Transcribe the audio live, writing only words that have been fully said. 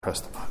Press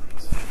the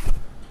buttons.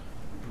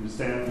 You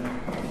stand.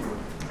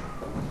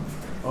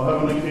 O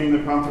Heavenly King,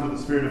 the comfort of the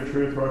Spirit of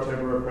truth, who art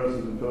ever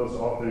present and fill us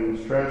all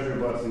things, treasure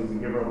your blessings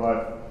and giver of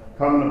life,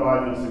 come and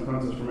abide in us and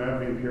cleanse us from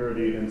every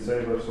impurity and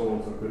save our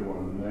souls, O good one.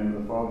 In the name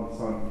of the Father, the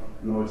Son,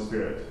 and the Holy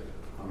Spirit.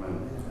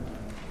 Amen.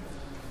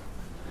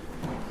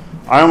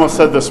 I almost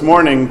said this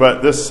morning,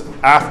 but this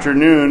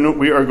afternoon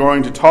we are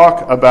going to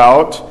talk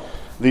about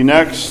the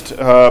next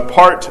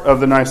part of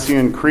the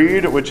Nicene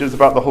Creed, which is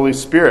about the Holy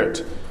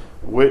Spirit,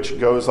 which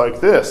goes like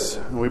this.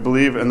 We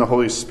believe in the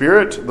Holy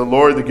Spirit, the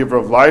Lord, the giver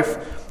of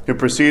life, who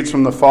proceeds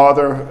from the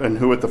Father, and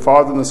who with the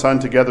Father and the Son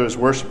together is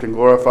worshipped and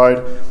glorified,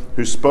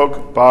 who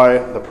spoke by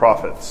the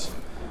prophets.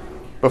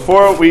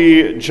 Before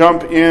we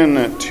jump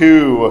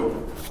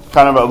into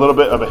kind of a little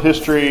bit of a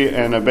history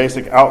and a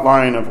basic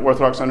outline of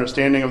Orthodox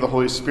understanding of the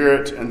Holy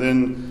Spirit, and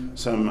then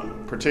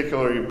some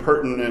particularly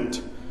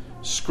pertinent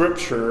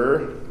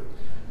scripture,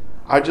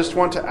 I just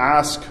want to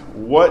ask,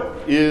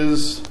 what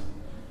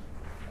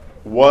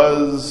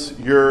was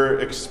your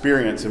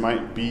experience? It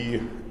might be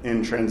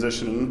in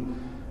transition.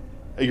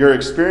 Your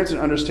experience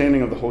and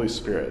understanding of the Holy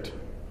Spirit.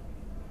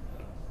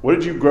 What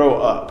did you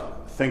grow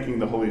up thinking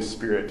the Holy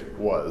Spirit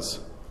was?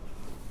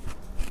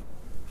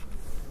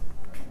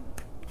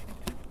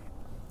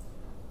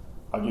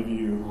 I'll give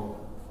you...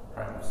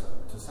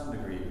 To some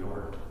degree,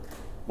 ignored.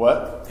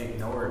 What?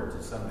 Ignored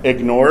to some degree.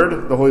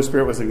 Ignored? The Holy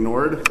Spirit was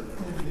ignored?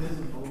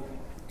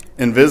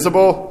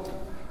 Invisible?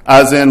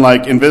 As in,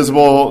 like,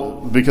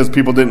 invisible because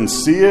people didn't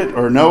see it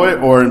or know it,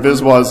 or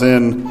invisible as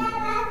in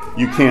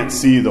you can't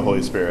see the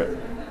Holy Spirit?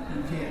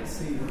 You can't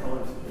see the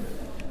Holy Spirit.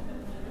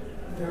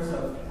 There's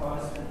a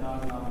Protestant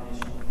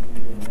non-denominational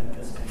community in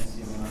Memphis,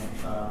 Tennessee, when I was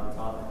a child,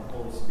 taught that the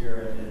Holy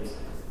Spirit is,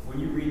 when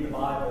you read the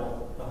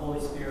Bible, the Holy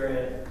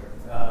Spirit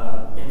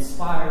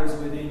inspires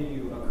within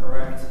you a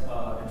correct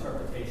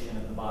interpretation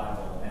of the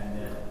Bible, and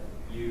that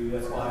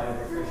that's why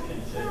every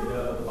Christian should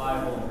know the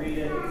Bible and read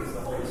it, because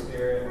the Holy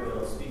Spirit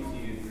will speak to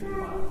you through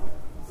the Bible.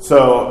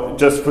 So,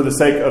 just for the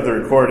sake of the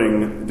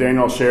recording,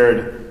 Daniel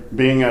shared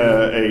being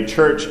a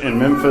church in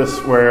Memphis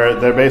where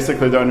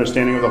the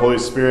understanding of the Holy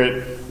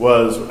Spirit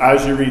was,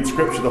 as you read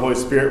Scripture, the Holy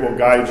Spirit will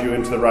guide you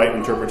into the right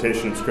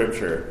interpretation of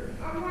Scripture.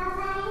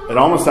 It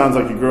almost sounds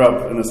like you grew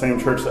up in the same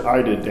church that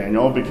I did,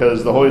 Daniel,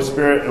 because the Holy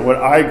Spirit, and what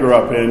I grew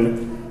up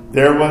in,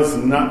 there was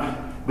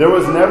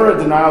never a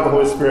denial of the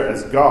Holy Spirit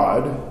as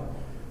God.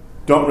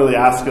 Don't really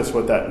ask us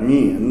what that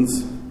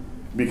means,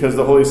 because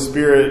the Holy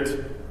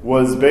Spirit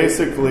was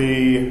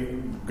basically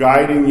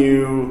guiding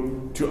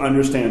you to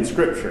understand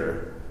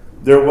Scripture.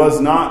 There was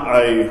not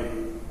a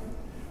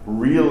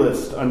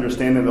realist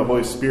understanding of the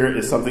Holy Spirit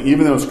as something,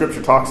 even though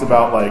Scripture talks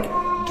about like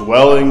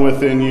dwelling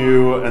within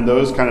you and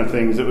those kind of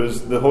things,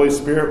 the Holy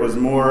Spirit was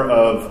more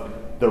of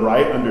the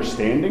right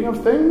understanding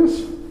of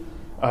things,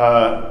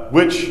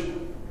 which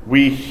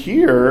we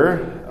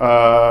hear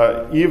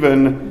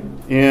even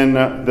in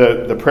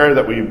the prayer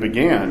that we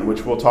began,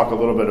 which we'll talk a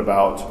little bit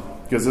about,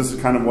 because this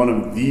is kind of one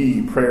of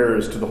the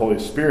prayers to the Holy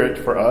Spirit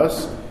for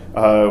us.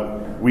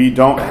 We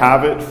don't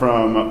have it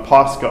from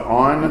Pascha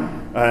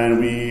on, and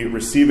we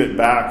receive it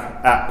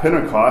back at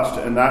Pentecost,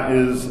 and that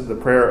is the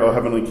prayer, O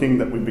Heavenly King,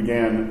 that we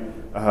began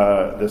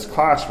this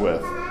class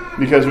with,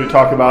 because we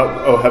talk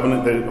about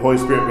the Holy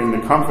Spirit being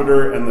the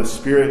Comforter and the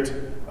Spirit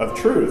of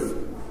truth.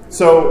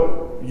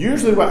 So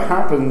usually what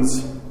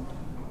happens,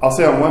 I'll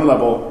say on one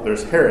level,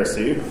 there's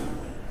heresy,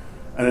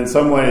 and in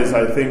some ways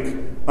I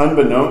think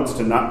unbeknownst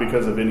to not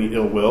because of any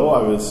ill will,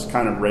 I was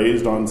kind of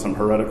raised on some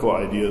heretical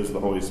ideas of the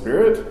Holy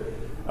Spirit,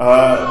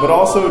 but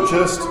also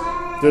just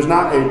there's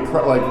not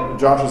like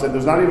Joshua said,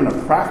 there's not even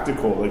a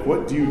practical, like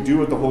what do you do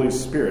with the Holy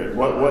Spirit?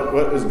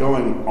 What is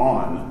going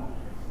on?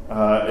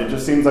 It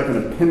just seems like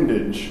an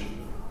appendage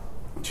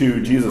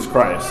to Jesus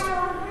Christ.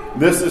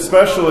 This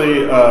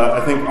especially,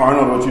 I think,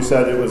 Arnold, what you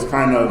said, it was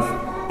kind of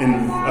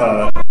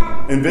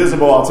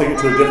invisible. I'll take it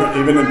to a different,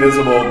 even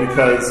invisible,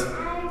 because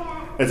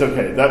it's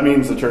okay. That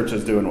means the church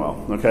is doing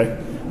well,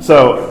 okay?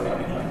 So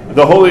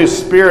the Holy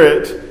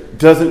Spirit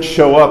doesn't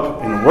show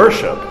up in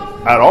worship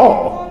at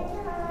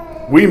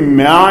all. We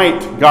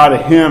might got a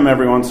hymn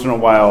every once in a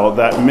while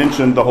that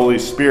mentioned the Holy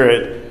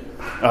Spirit,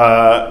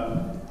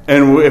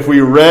 and if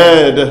we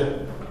read,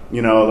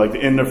 like the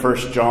end of 1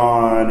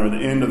 John or the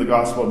end of the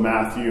Gospel of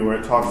Matthew where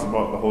it talks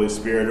about the Holy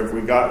Spirit, or if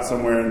we got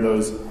somewhere in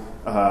those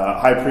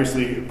high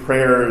priestly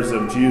prayers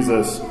of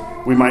Jesus,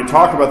 we might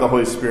talk about the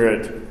Holy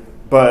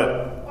Spirit,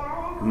 but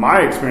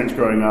my experience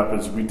growing up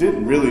is we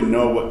didn't really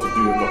know what to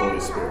do with the Holy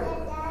Spirit.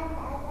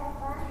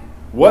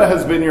 What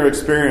has been your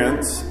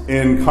experience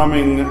in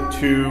coming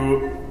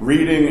to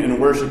reading and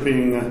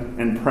worshiping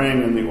and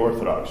praying in the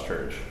Orthodox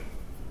Church?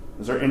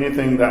 Is there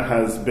anything that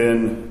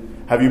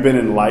have you been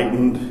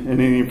enlightened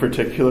in any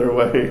particular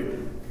way?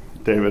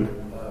 David?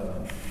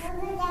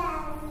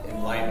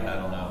 Enlightened, I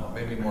don't know.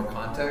 Maybe more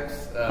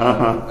context.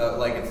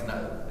 Like it's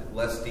not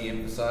less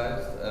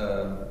de-emphasized,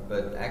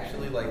 but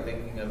actually like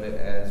thinking of it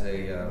as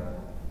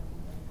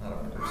not a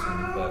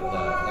person, but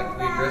like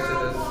we address it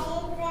as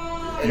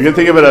You can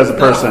think of it as a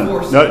person.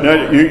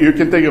 No, you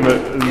can think of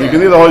it. You can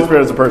think of the Holy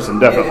Spirit as a person,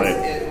 definitely.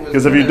 It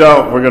Because if you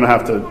don't, we're going to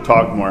have to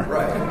talk more.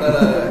 Right, but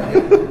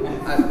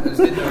I just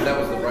didn't know if that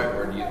was the right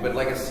word to use. But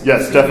like a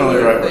yes, definitely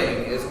the right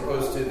thing as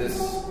opposed to this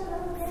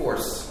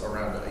force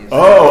around it.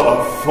 Oh,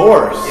 a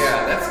force.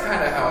 Yeah, that's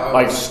kind of how I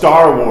like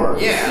Star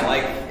Wars. Yeah,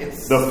 like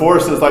it's... The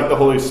force is like the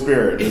Holy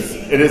Spirit.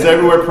 It is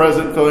everywhere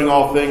present, filling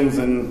all things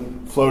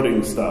and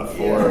floating stuff.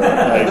 Yeah. Or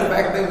like, the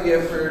fact that we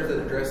have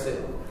to address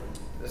it.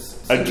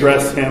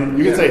 Address him.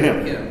 You can say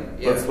him. Him.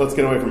 Yeah. Let's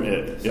get away from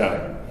it.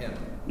 Yeah. Him.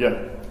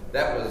 Yeah.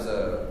 That was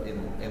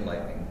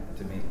enlightening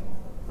to me.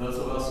 Those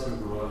of us who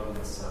grew up in the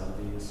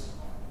 70s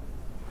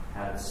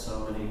had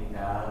so many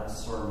bad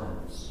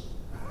sermons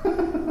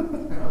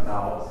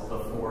about the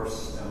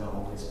force and the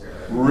Holy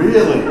Spirit.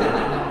 Really?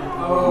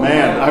 Oh,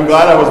 man, I'm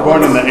glad I was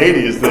born in the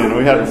 80s then.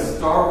 We had when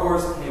Star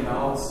Wars came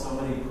out, so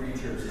many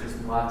preachers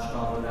just latched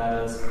onto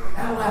that as,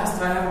 at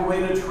last I have a way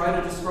to try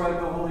to describe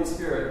the Holy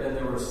Spirit, and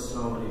there were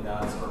so many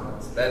bad sermons.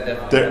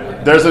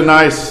 There's a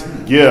nice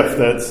gif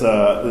that's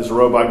this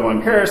robot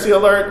going, heresy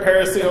alert,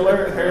 heresy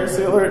alert,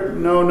 heresy alert.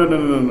 No.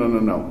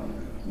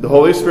 The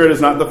Holy Spirit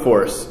is not the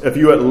force. If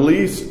you at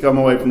least come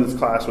away from this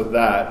class with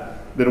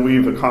that, then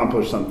we've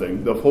accomplished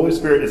something. The Holy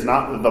Spirit is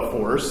not the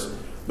force.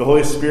 The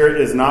Holy Spirit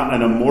is not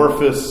an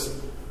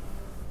amorphous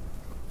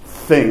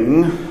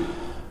thing.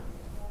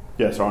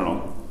 Yes,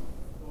 Arnold.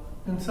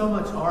 In so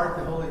much art,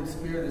 the Holy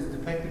Spirit is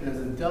depicted as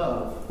a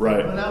dove.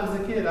 Right. When I was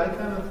a kid, I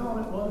kind of thought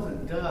it was a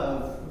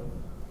dove.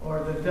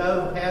 Or the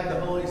dove had the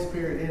Holy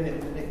Spirit in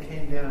it when it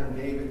came down and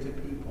gave it to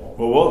people.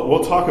 Well,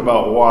 we'll talk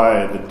about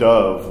why the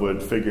dove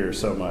would figure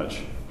so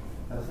much.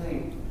 I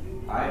think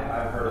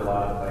I've heard a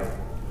lot of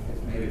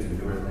maybe it's a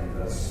newer thing,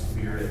 the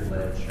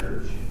spirit-led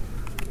church.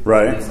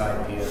 Right. This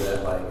idea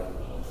that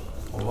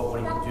what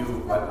do you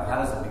do?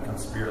 How does it become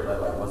spirit-led?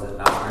 Was it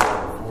not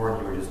spirit-led before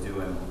and you were just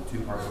doing two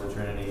parts of the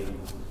Trinity?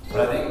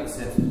 But I think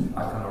since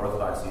I've come to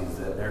Orthodoxy is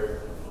that they're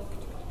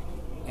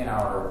in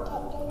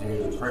our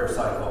daily prayer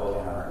cycle,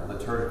 in our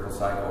liturgical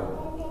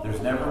cycle,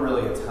 there's never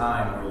really a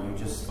time where you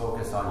just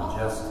focus on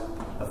just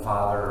the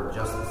Father or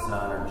just the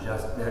Son or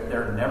just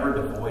they're never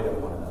devoid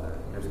of one another.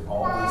 It's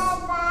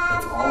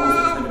always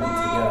the Trinity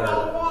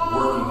together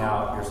working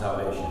out your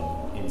salvation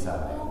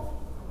inside man.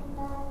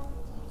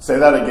 Say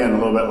that again a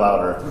little bit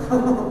louder.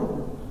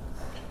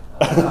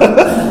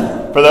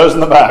 For those in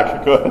the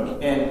back, go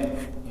ahead.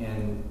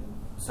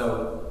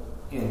 So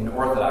in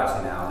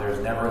Orthodoxy now, there's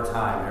never a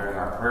time during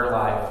our prayer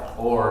life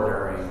or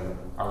during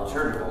our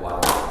liturgical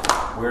life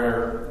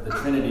where the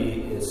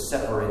Trinity is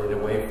separated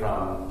away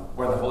from,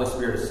 where the Holy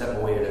Spirit is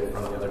separated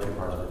from the other two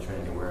parts of the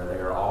Trinity, where they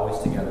are always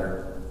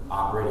together,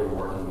 operating and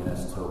working in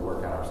us to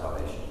work out our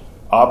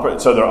salvation.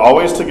 So they're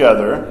always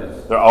together,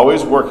 yes. They're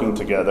always working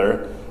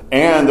together,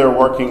 and they're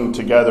working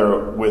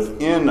together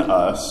within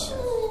us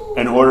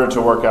in order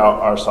to work out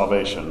our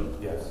salvation.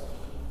 Yes.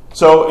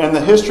 So in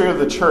the history of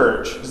the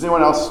church, does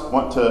anyone else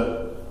want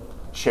to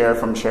share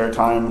from share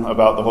time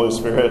about the Holy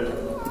Spirit?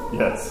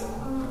 Yes.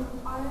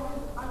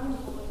 I'm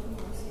believing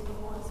to receive the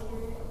Holy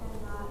Spirit,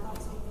 and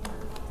that's something that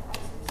we have to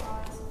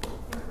exercise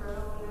and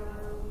grow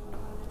whenever we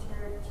come to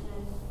church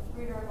and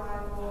read our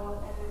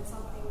Bible, and it's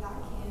something that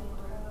can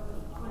grow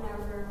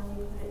whenever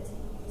we put it to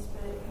use,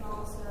 but it can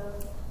also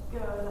go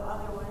the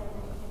other way,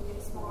 and it can get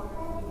smaller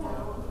if we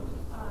don't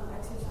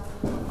exercise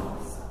the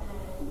focus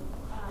and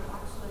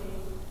actually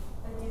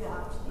do the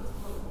actions.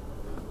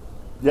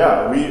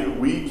 Yeah,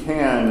 we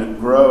can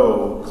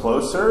grow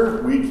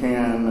closer. We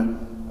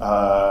can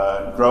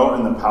grow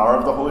in the power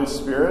of the Holy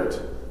Spirit.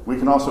 We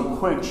can also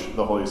quench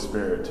the Holy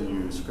Spirit, to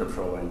use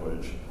scriptural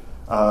language.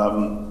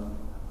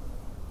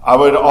 I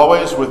would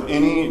always, with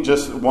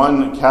just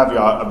one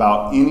caveat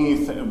about any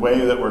way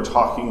that we're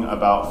talking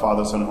about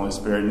Father, Son, and Holy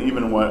Spirit, and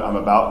even what I'm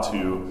about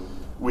to,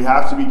 we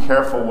have to be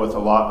careful with a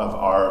lot of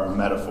our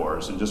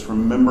metaphors and just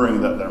remembering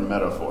that they're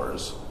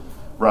metaphors,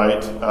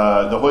 right?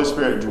 The Holy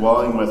Spirit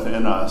dwelling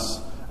within us,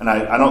 and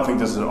I don't think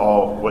this is at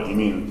all what you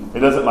mean. It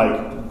doesn't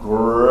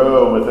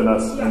grow within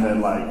us and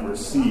then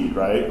recede,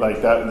 right?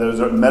 Those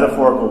are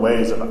metaphorical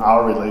ways of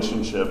our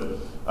relationship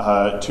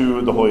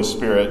to the Holy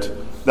Spirit.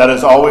 That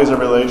is always a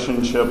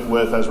relationship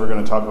with, as we're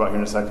going to talk about here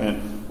in a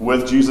second,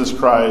 with Jesus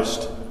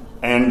Christ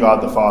and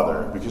God the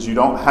Father. Because you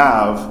don't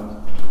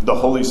have the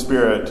Holy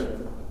Spirit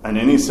in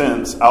any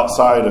sense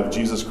outside of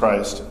Jesus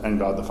Christ and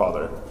God the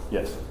Father.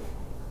 Yes?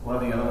 One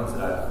of the other ones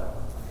that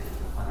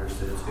I've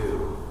understood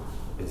too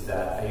is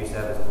that I used to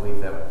have this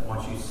belief that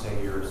once you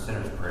say your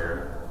sinner's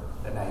prayer,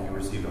 that now you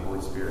receive the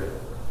Holy Spirit,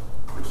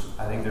 which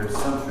I think there's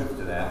some truth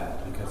to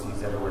that because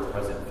he's everywhere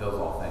present and fills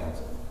all things.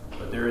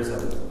 But there is a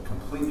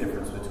complete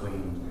difference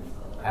between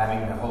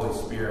having the Holy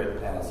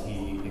Spirit as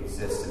he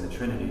exists in the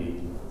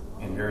Trinity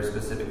in very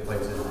specific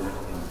places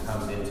and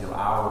comes into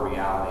our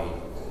reality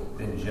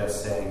than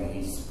just saying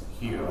he's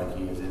here like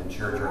he is in a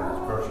church or in his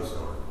grocery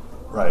store.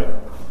 Right.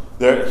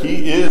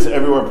 He is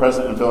everywhere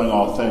present and filling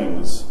all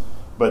things.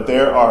 But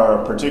there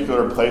are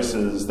particular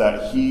places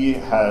that he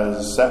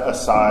has set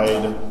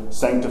aside,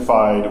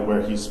 sanctified,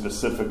 where he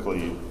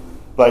specifically,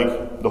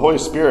 the Holy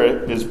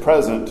Spirit is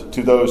present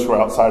to those who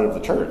are outside of the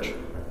church.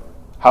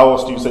 How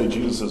else do you say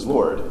Jesus is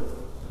Lord?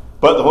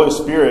 But the Holy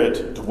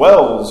Spirit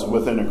dwells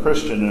within a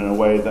Christian in a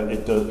way that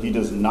he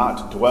does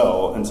not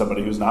dwell in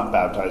somebody who's not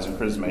baptized and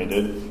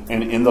chrismated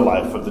and in the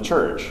life of the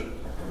church.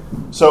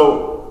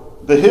 So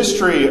the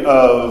history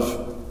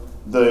of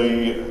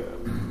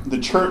the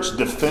church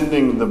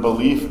defending the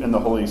belief in the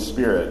Holy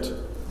Spirit,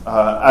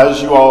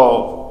 as you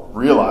all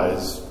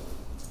realize,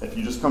 if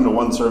you just come to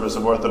one service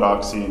of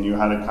Orthodoxy and you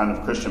had a kind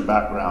of Christian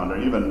background,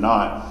 or even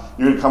not,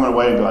 you're going to come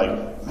away and be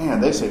like, man,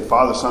 they say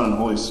Father, Son, and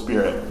Holy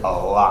Spirit a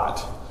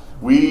lot.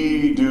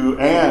 We do,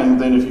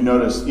 and then if you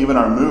notice, even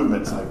our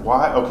movements, like,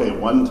 why? Okay,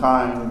 one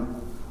time.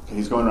 Okay,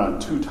 he's going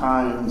around 2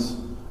 times.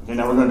 Okay,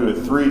 now we're going to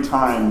do it 3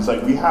 times.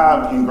 Like, we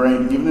have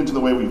ingrained, even into the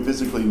way we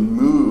physically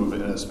move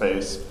in a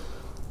space,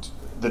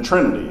 the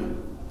Trinity.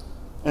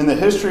 In the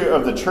history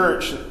of the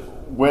church,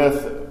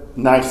 with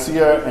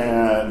Nicaea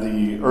and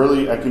the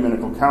early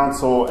ecumenical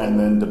council, and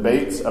then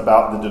debates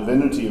about the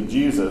divinity of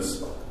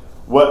Jesus,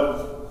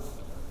 what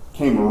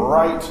came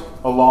right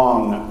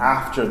along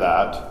after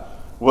that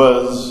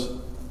was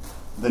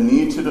the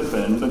need to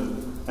defend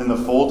in the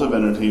full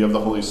divinity of the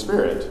Holy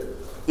Spirit.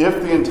 If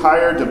the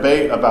entire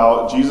debate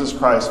about Jesus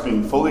Christ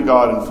being fully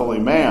God and fully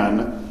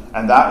man,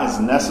 and that is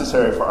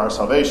necessary for our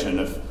salvation,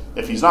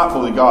 if he's not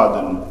fully God,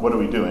 then what are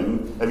we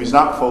doing? If he's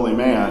not fully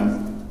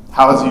man,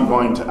 how is he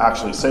going to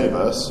actually save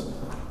us?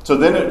 So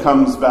then it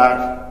comes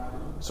back,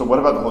 so what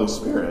about the Holy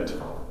Spirit?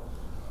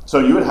 So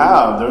you would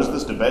have, there's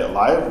this debate,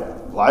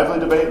 lively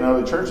debate in the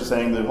early church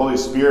saying the Holy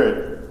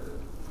Spirit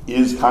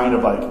is kind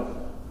of like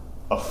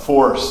a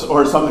force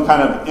or some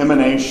kind of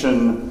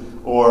emanation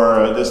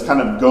or this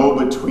kind of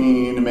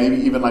go-between, maybe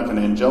even like an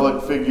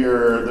angelic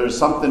figure. There's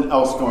something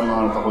else going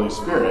on with the Holy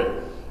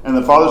Spirit. And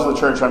the fathers of the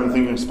church, I'm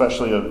thinking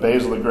especially of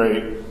Basil the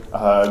Great,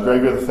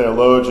 Gregory the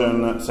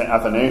Theologian, St.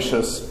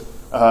 Athanasius,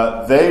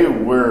 they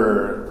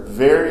were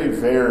very,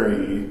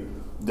 very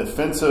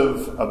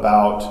defensive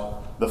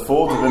about the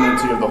full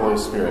divinity of the Holy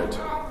Spirit.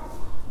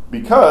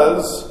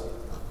 Because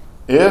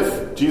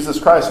if Jesus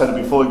Christ had to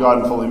be fully God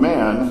and fully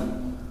man,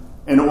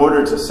 in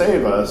order to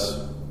save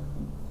us,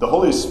 the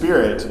Holy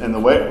Spirit in the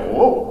way...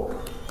 Whoa!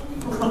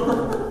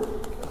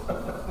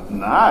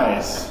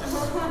 Nice!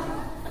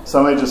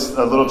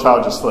 A little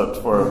child just slipped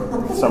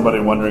for somebody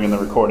wondering in the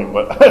recording.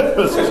 But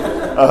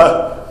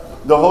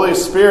the Holy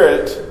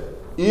Spirit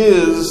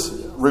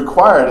is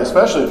required,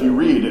 especially if you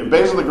read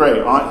Basil the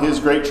Great, on his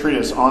great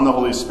treatise on the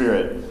Holy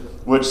Spirit,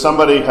 which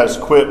somebody has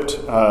quipped,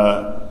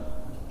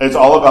 it's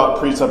all about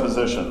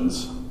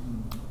presuppositions.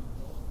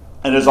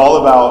 And it's all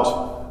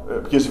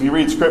about, because if you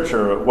read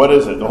Scripture, what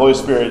is it? The Holy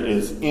Spirit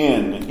is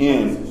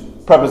in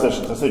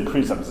prepositions. I said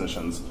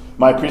presuppositions.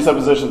 My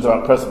presuppositions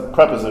about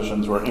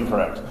prepositions were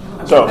incorrect.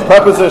 So,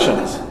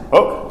 prepositions.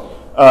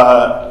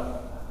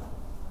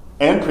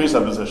 And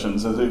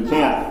presuppositions. You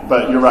can't,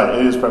 but you're right,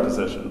 it is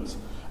prepositions.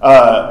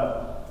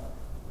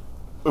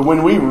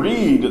 When we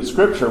read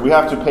Scripture, we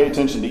have to pay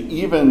attention to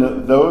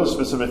even those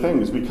specific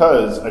things,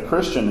 because a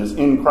Christian is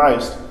in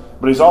Christ,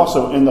 but he's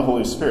also in the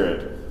Holy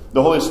Spirit.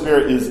 The Holy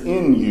Spirit is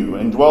in you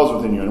and dwells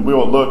within you. And we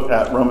will look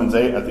at Romans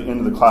 8 at the end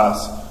of the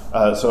class,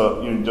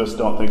 so you just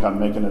don't think I'm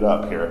making it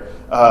up here.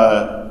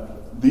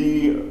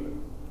 The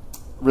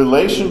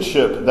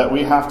relationship that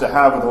we have to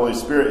have with the Holy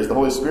Spirit is the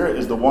Holy Spirit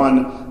is the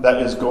one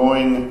that is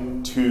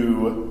going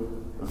to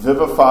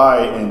vivify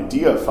and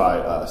deify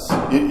us.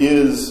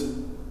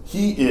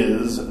 He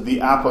is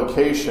the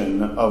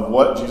application of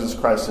what Jesus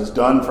Christ has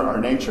done for our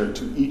nature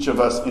to each of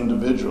us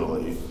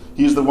individually.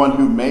 He's the one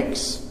who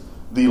makes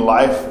the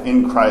life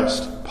in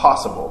Christ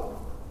possible.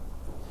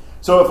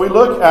 So if we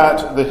look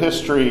at the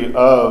history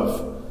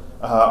of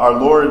our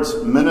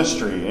Lord's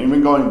ministry, and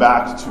even going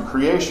back to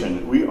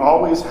creation, we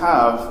always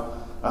have,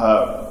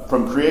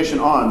 from creation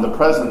on, the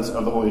presence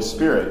of the Holy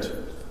Spirit.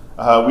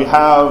 We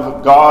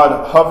have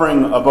God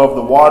hovering above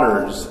the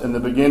waters in the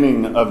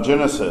beginning of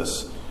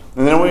Genesis.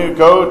 And then we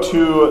go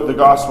to the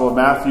Gospel of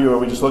Matthew, or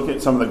we just look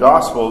at some of the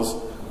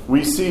Gospels,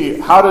 we see,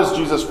 how does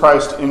Jesus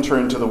Christ enter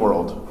into the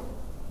world?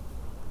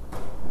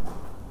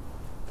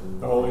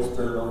 The Holy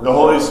Spirit. The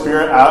Holy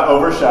Spirit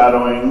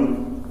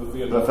overshadowing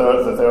the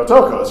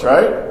Theotokos,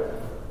 right?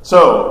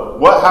 So,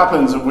 what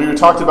happens? We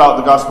talked about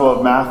the Gospel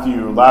of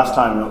Matthew last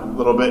time, a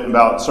little bit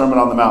about Sermon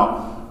on the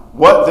Mount.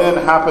 What then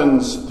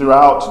happens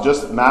throughout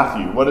just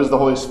Matthew? What is the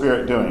Holy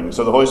Spirit doing?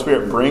 So the Holy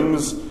Spirit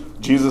brings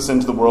Jesus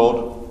into the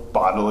world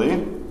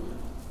bodily.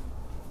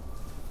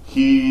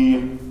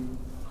 He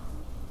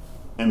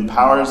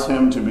empowers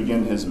him to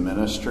begin his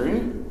ministry.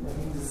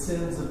 And he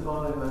descends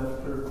upon him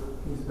after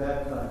he's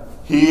baptized.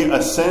 He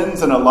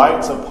ascends and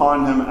alights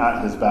upon him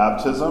at his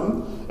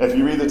baptism. If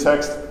you read the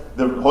text,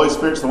 the Holy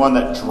Spirit's the one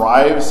that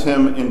drives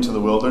him into the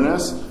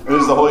wilderness. It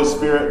is the Holy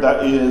Spirit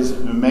that is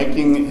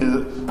making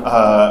his,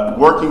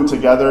 working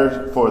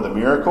together for the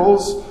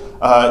miracles.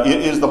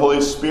 It is the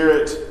Holy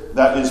Spirit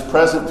that is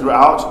present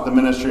throughout the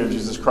ministry of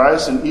Jesus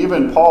Christ. And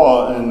even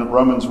Paul in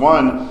Romans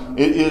 1,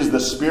 it is the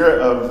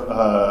Spirit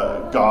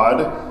of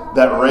God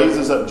that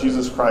raises up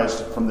Jesus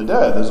Christ from the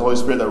dead. There's the Holy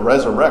Spirit that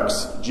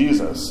resurrects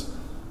Jesus.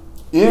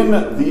 In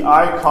the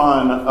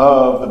icon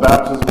of the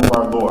baptism of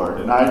our Lord,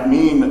 and I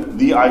mean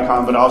the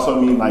icon, but also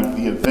mean like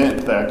the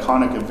event, the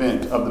iconic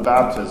event of the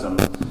baptism,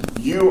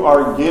 you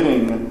are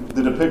getting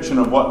the depiction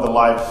of what the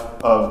life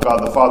of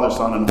God the Father,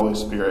 Son, and Holy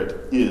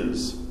Spirit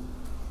is.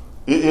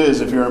 It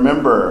is, if you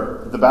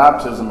remember the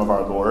baptism of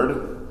our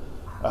Lord,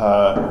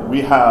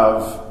 we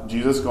have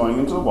Jesus going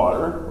into the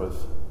water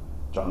with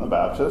John the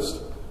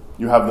Baptist.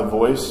 You have the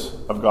voice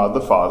of God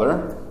the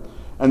Father.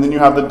 And then you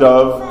have the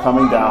dove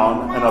coming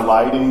down and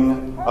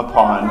alighting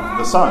upon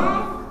the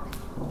Son.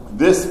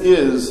 This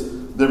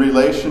is the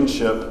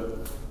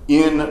relationship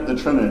in the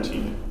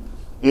Trinity.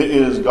 It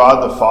is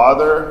God the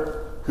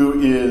Father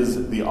who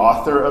is the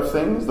author of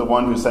things, the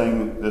one who's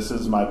saying, "This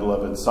is my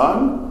beloved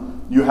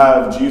Son." You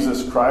have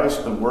Jesus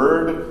Christ, the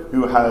Word,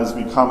 who has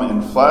become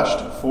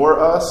enfleshed for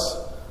us.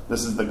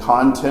 This is the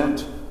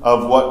content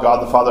of what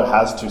God the Father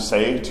has to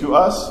say to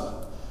us,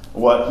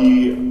 what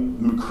He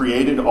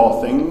created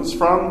all things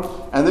from.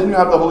 And then you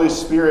have the Holy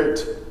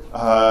Spirit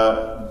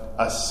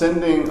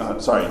descending,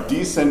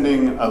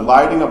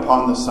 alighting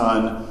upon the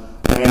Son,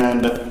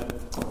 and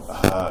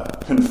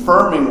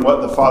confirming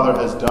what the Father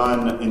has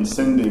done in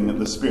sending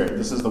the Spirit.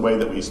 This is the way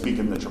that we speak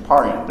in the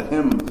Troparion, the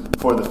hymn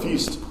for the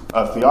Feast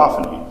of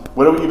Theophany.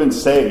 What do we even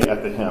say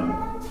at the hymn?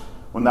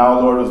 When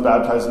thou, Lord, was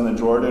baptized in the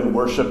Jordan,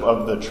 worship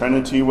of the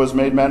Trinity was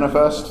made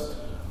manifest.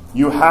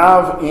 You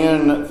have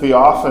in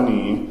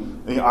Theophany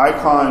the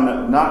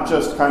icon, not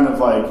just kind of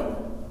like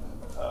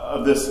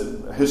of this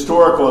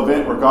historical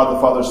event where God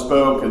the Father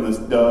spoke and this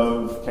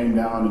dove came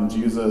down and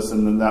Jesus,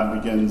 and then that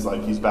begins,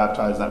 like he's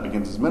baptized, that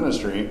begins his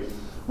ministry.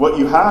 What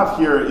you have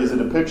here is a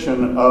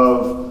depiction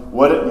of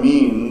what it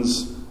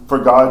means for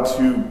God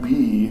to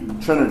be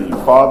Trinity,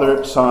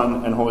 Father,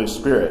 Son, and Holy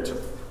Spirit.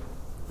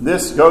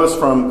 This goes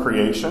from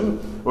creation,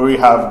 where we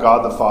have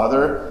God the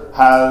Father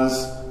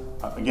has,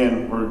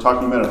 again, we're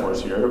talking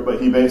metaphors here,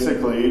 but he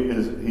basically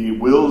he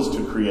wills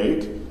to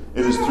create.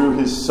 It is through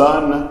his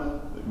Son,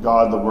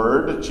 God the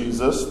Word,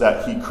 Jesus,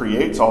 that he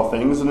creates all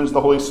things, and it is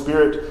the Holy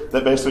Spirit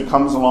that basically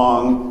comes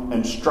along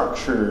and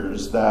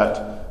structures,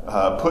 that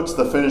puts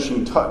the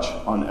finishing touch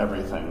on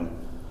everything.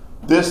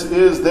 This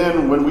is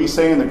then, when we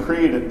say in the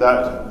Creed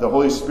that the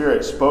Holy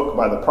Spirit spoke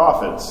by the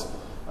prophets,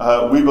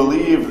 we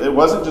believe it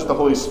wasn't just the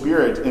Holy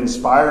Spirit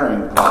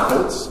inspiring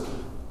prophets,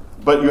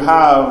 but you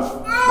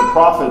have the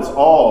prophets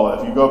all,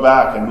 if you go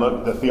back and look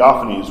at the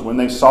Theophanies, when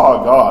they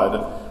saw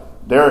God,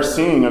 they're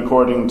seeing,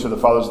 according to the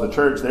fathers of the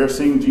church, they're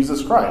seeing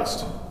Jesus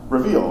Christ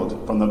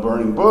revealed from the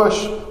burning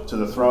bush to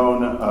the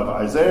throne of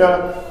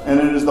Isaiah, and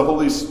it is the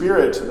Holy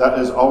Spirit that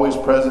is always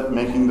present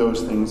making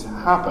those things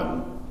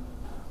happen.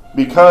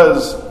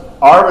 Because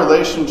our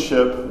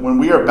relationship, when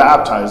we are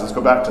baptized, let's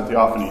go back to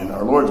Theophany and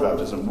our Lord's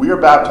baptism, we are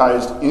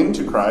baptized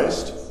into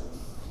Christ,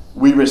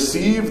 we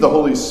receive the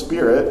Holy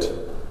Spirit,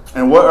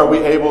 and what are we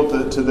able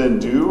to then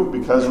do?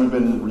 Because we've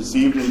been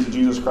received into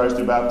Jesus Christ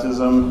through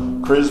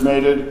baptism,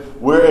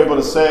 chrismated, we're able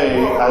to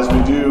say, as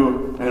we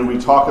do and we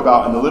talk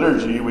about in the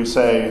liturgy, we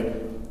say,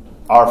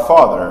 our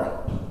Father,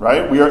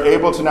 right? We are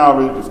able to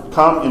now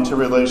come into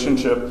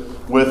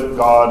relationship with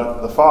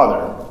God the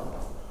Father.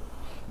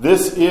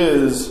 This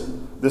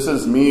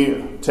is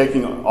me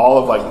taking all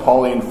of like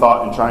Pauline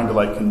thought and trying to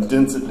like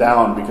condense it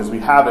down, because we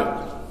have it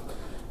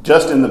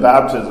just in the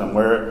baptism,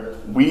 where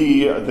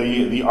we,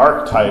 the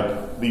archetype,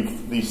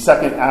 the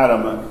second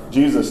Adam,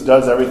 Jesus,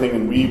 does everything,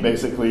 and we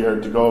basically are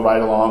to go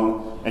right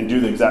along and do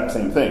the exact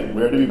same thing.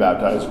 We're to be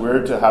baptized,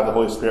 we're to have the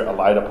Holy Spirit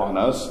alight upon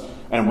us,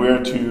 and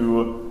we're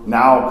to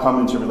now come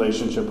into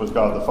relationship with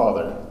God the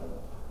Father.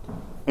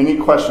 Any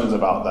questions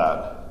about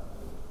that?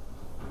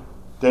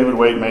 David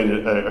Waite made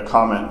a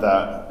comment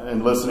that,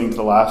 in listening to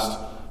the last,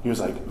 he was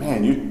like,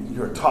 man, you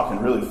were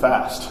talking really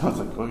fast. I was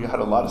like, well, you had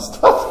a lot of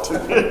stuff to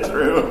get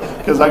through,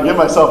 because I give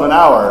myself an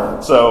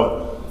hour,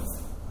 so...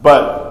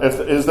 But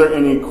is there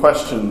any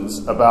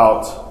questions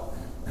about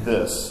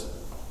this?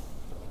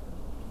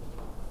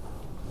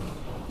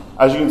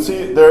 As you can see,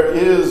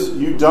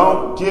 you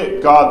don't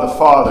get God the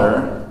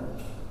Father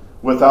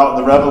without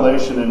the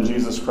revelation in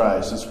Jesus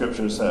Christ, as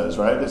Scripture says,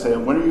 right? They say,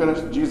 when are you going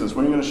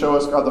to show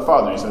us God the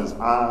Father? He says,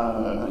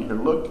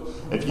 look,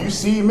 if you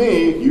see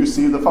me, you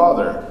see the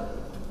Father.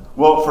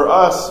 Well, for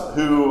us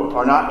who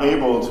are not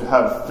able to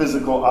have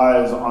physical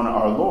eyes on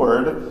our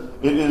Lord,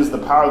 it is the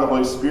power of the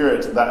Holy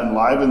Spirit that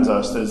enlivens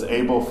us, that is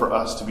able for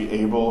us to be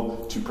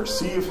able to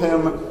perceive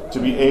Him, to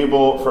be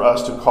able for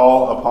us to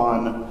call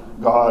upon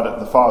God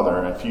the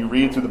Father. If you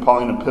read through the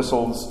Pauline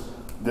epistles,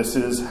 this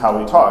is how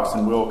he talks,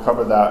 and we'll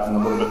cover that in a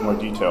little bit more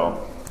detail.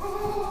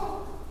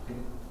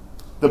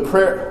 The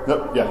prayer,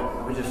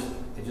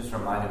 It just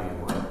reminded me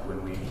of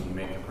when we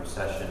make a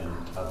procession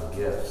of the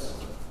gifts,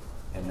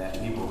 and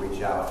that people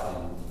reach out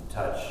and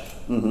touch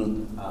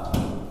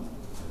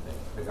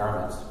the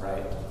garments,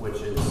 right?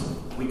 Which is,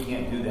 we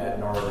can't do that,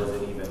 nor does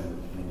it even,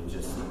 it's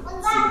just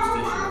superstition if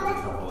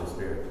there's no Holy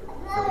Spirit for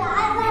people to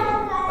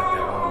give like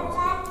their own.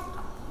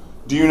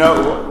 Do you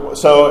know,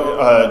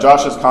 so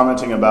Josh is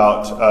commenting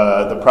about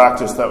the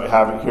practice that we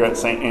have here at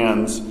St.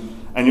 Anne's,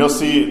 And you'll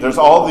see there's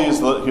all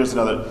these of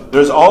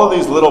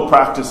these little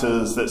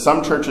practices that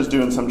some churches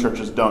do and some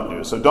churches don't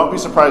do. So don't be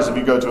surprised if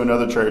you go to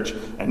another church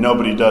and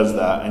nobody does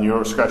that, and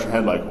you're scratching your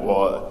head like,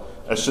 well,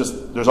 it's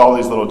just, there's all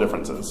these little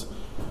differences.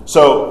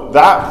 So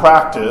that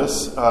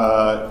practice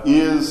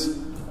is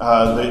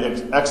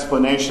the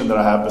explanation that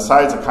I have,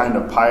 besides a kind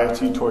of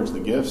piety towards the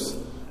gifts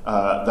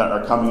that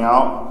are coming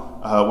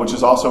out, which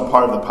is also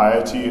part of the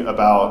piety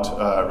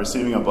about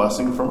receiving a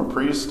blessing from a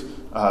priest,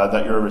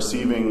 that you're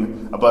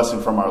receiving a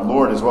blessing from our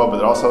Lord as well,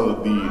 but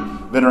also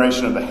the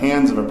veneration of the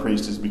hands of a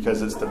priest is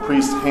because it's the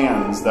priest's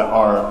hands that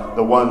are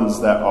the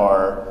ones that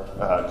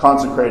are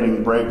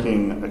consecrating,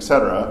 breaking,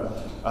 etc.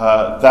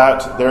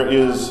 That there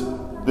is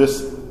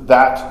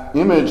that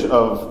image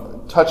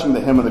of touching the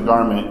hem of the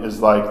garment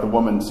is like the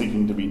woman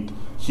seeking to be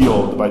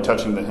healed by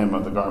touching the hem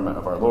of the garment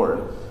of our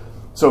Lord.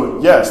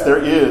 So yes, there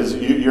is,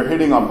 you're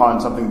hitting upon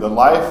something, the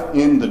life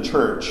in the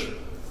church,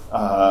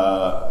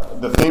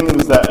 the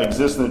things that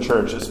exist in the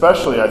church,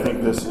 especially I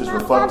think this is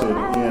reflected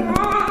in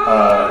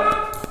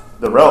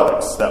the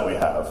relics that we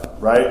have,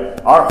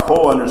 right? Our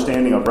whole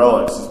understanding of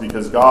relics is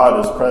because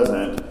God is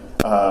present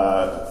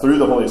through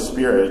the Holy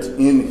Spirit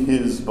in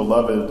His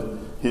beloved,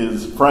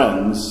 His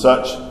friends,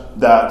 such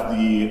that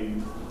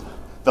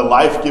the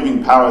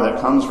life-giving power that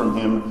comes from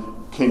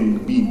Him can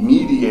be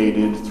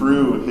mediated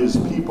through His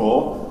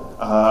people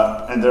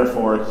and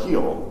therefore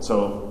heal.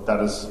 So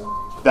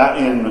that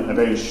in a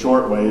very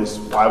short way is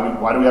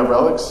why do we have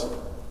relics?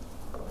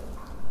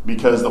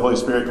 Because the Holy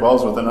Spirit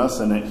dwells within us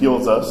and it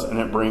heals us and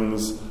it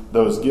brings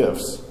those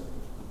gifts.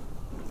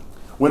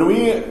 When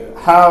we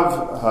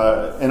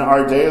have in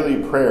our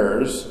daily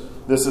prayers,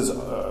 this is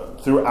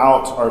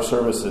throughout our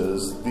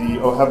services, the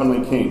O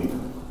Heavenly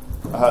King.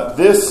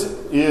 This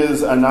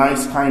is a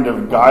nice kind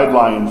of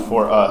guideline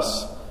for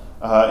us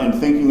in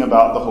thinking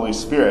about the Holy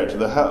Spirit.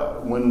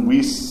 When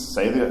we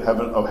say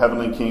O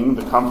Heavenly King,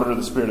 the Comforter,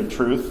 the Spirit of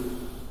Truth,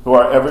 who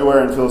are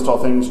everywhere and fillest all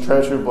things,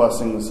 treasure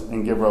blessings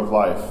and giver of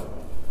life.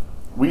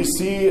 We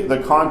see the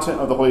content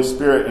of the Holy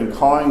Spirit in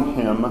calling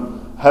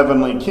Him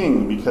Heavenly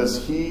King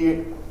because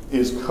He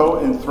is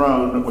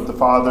co-enthroned with the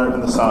Father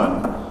and the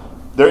Son.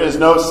 There is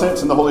no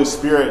sense in the Holy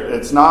Spirit.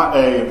 It's not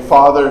a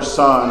Father,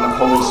 Son,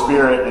 Holy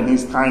Spirit, and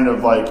He's kind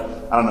of like,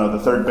 I don't know, the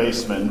third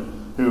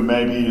baseman who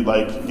maybe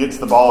like gets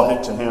the ball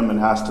hit to him and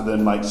has to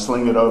then like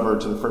sling it over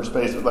to the first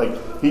baseman.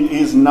 Like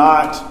he's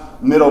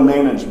not middle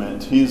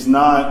management. He's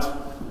not,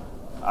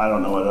 I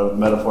don't know what a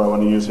metaphor I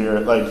want to use here.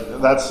 Like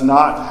that's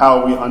not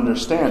how we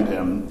understand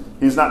Him.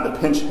 He's not the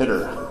pinch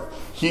hitter.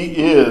 He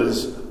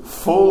is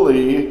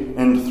fully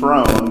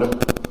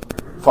enthroned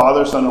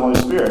Father, Son, and Holy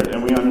Spirit.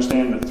 And we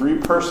understand the three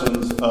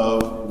persons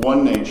of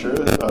one nature,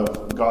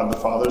 of God the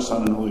Father,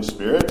 Son, and Holy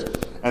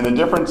Spirit. And the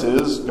difference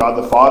is God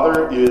the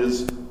Father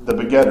is the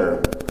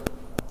begetter.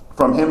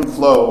 From Him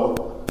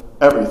flow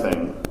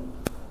everything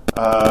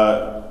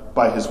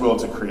by His will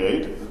to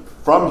create.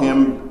 From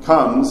Him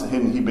comes,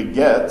 and He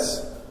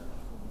begets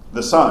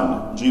the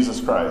Son, Jesus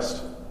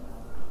Christ.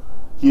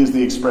 He is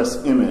the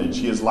express image.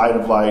 He is light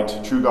of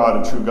light, true God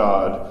of true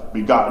God,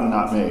 begotten,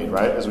 not made,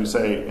 right? As we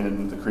say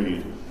in the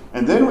Creed.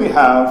 And then we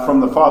have,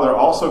 from the Father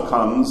also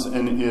comes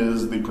and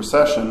is the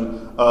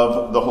procession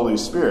of the Holy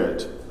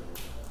Spirit.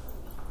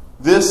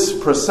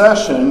 This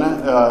procession,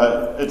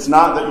 it's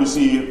not that you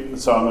see,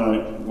 so I'm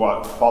going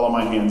to follow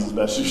my hands as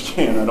best as you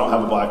can. I don't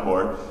have a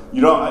blackboard.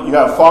 You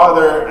have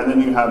Father, and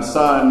then you have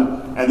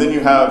Son, and then you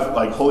have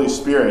like Holy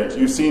Spirit.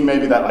 You've seen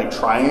maybe that like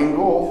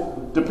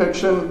triangle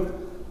depiction.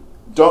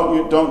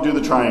 Don't do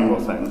the triangle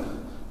thing.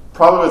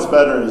 Probably what's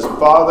better is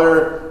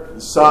Father,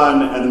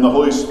 Son, and then the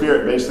Holy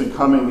Spirit basically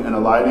coming and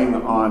alighting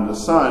on the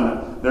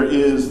Son. There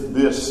is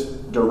this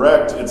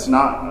direct, it's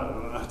not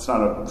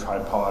a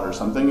tripod or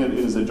something, it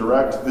is a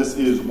direct, this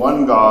is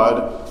one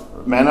God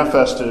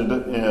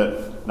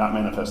not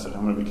manifested,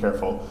 I'm going to be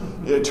careful,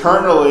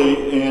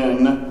 eternally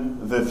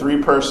in the three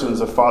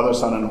persons of Father,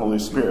 Son, and Holy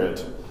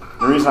Spirit.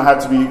 The reason I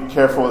have to be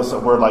careful with the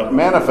word like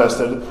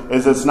manifested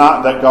is it's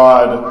not that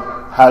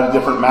God had a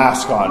different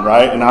mask on,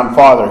 right? And I'm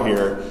Father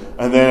here.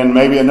 And then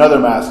maybe another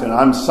mask, and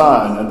I'm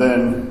Son, and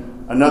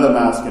then another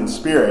mask in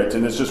Spirit,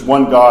 and it's just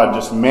one God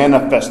just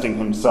manifesting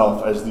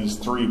Himself as these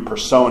three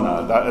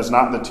persona. That is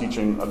not the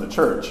teaching of the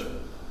church.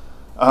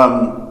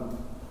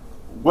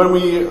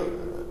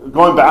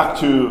 Going back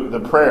to the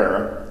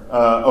prayer,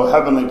 O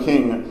Heavenly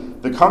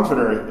King, the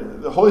Comforter,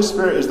 the Holy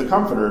Spirit is the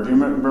Comforter. Do you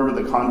remember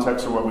the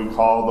context of what we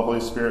call the Holy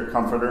Spirit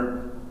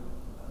Comforter?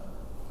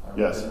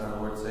 Yes. Our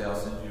Lord say, I'll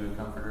send you a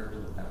Comforter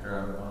after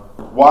I'm gone.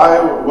 Why?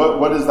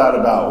 What is that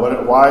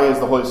about? Why is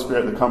the Holy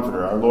Spirit the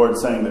Comforter? Our Lord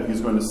saying that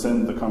He's going to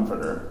send the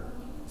Comforter.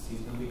 He's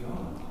going to be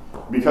gone.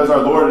 Because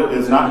our Lord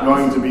is not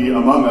going to be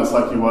among us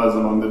like He was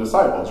among the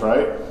disciples,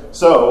 right?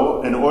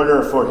 So, in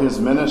order for His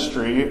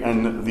ministry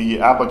and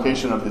the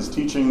application of His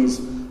teachings,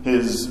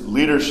 His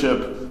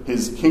leadership,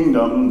 His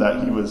kingdom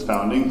that He was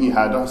founding, He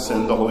had to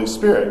send the Holy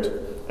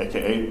Spirit,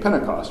 aka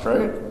Pentecost,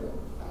 right?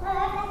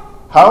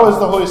 How is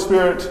the Holy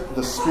Spirit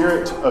the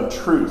Spirit of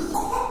truth?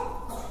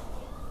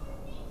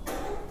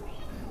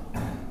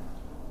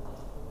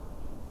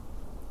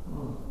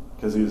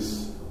 Because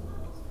he's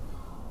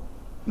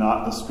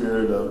not the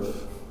spirit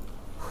of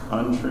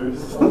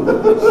untruth.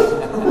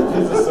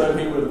 Jesus said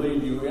he would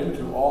lead you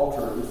into all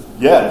truth.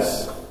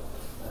 Yes.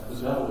 The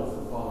devil is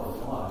the father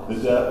of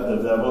lies.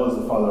 The devil is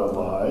the father of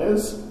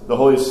lies. The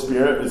Holy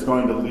Spirit is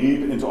going to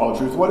lead into all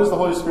truth. What is the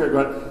Holy Spirit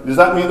going? Does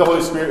that mean the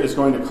Holy Spirit is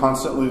going to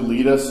constantly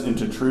lead us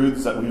into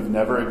truths that we've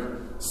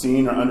never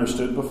seen or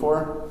understood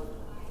before?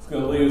 It's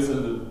going to lead us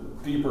into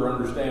deeper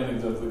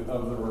understandings of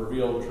the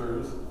revealed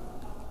truth.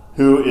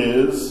 Who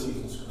is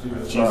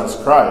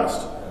Jesus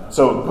Christ.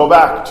 So go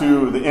back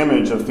to the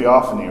image of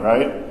theophany,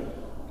 right?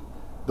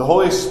 The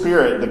Holy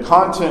Spirit, the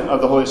content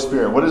of the Holy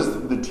Spirit, what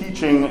is the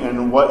teaching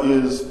and what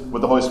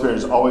the Holy Spirit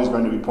is always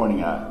going to be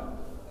pointing at?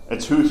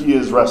 It's who he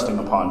is resting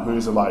upon, who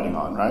he's abiding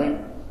on, right?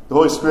 The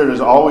Holy Spirit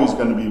is always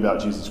going to be about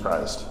Jesus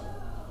Christ.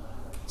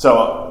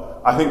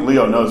 So I think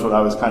Leo knows what I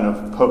was kind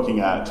of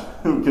poking at,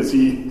 because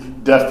he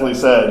definitely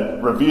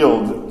said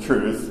revealed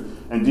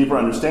truth and deeper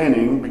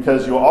understanding,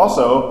 because you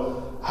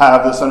also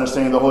have this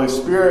understanding the Holy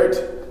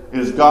Spirit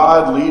is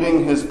God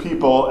leading his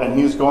people, and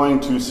he's going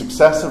to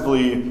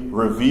successively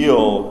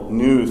reveal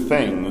new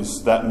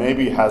things that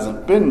maybe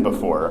hasn't been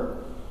before.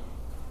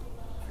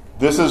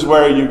 This is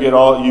where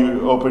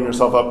you open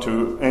yourself up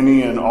to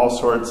any and all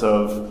sorts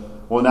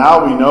of, well,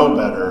 now we know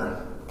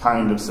better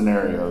kind of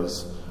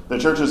scenarios. The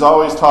church has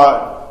always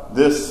taught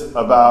this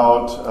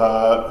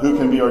about who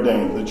can be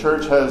ordained. The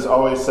church has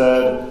always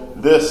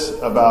said this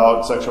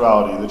about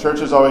sexuality. The church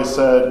has always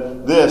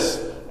said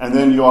this, and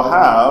then you'll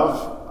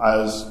have,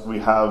 as we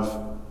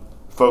have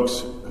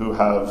folks who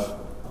have,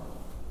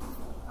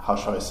 how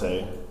shall I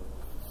say,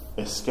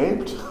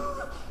 escaped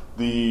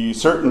the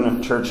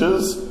certain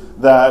churches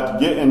that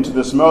get into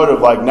this mode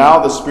of like, now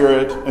the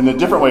Spirit, in a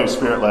different way of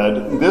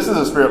Spirit-led. This is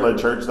a Spirit-led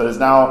church that has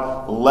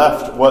now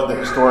left what the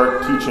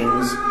historic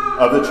teachings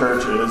of the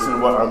church is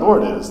and what our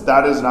Lord is.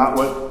 That is not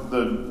what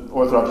the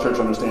Orthodox Church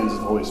understands as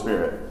the Holy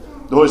Spirit.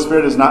 The Holy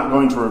Spirit is not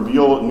going to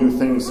reveal new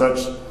things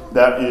such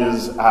that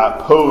is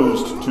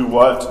opposed to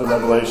what the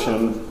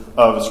revelation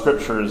of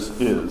Scriptures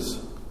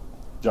is.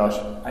 Josh?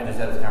 I just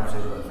had this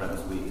conversation with a friend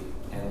this week,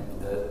 and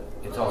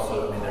it's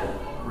also, they're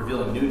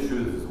revealing new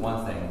truths is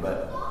one thing,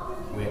 but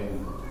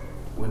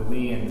when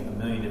we in a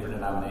million different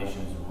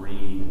denominations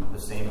read the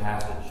same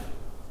passage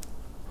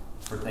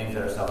for things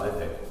that are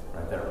salvific,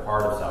 right, that are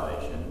part of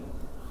salvation,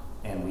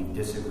 and we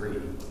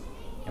disagree,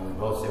 and we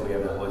both say we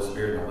have the Holy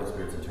Spirit, and the Holy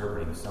Spirit's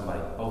interpreting somebody,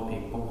 both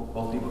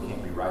people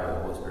can't be right or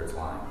the Holy Spirit's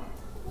lying.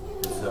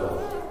 And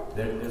so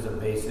there's a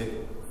basic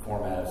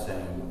format of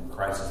saying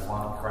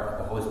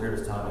the Holy Spirit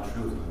is telling the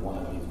truth in one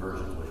of these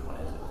versions. Which one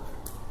is it?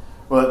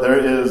 Well, there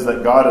is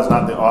that God is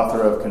not the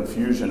author of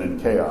confusion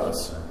and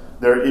chaos.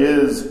 There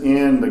is,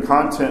 in the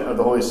content of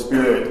the Holy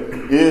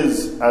Spirit,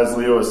 is, as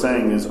Leo was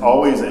saying, is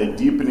always a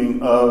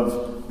deepening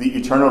of the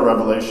eternal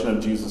revelation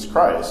of Jesus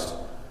Christ.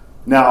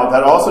 Now,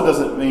 that also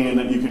doesn't mean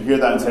that you could hear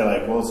that and say,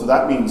 like, well, so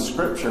that means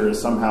Scripture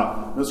is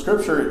somehow... No,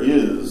 Scripture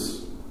is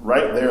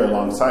right there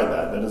alongside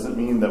that. That doesn't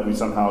mean that we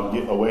somehow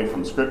get away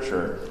from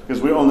Scripture,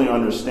 because we only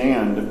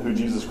understand who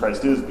Jesus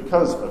Christ is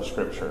because of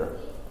Scripture.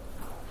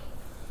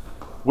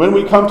 When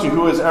we come to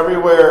who is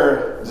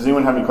everywhere, does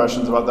anyone have any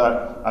questions about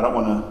that? I don't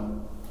want to...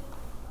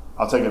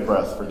 I'll take a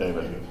breath for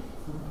David.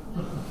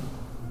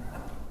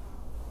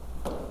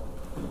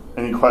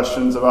 Any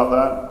questions about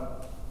that?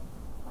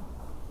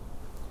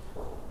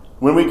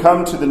 When we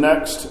come to the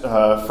next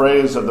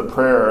phrase of the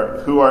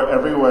prayer, who are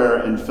everywhere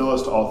and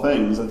fillest all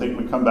things, I think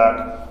we come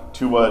back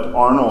to what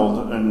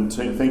Arnold, and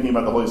thinking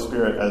about the Holy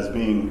Spirit as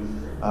being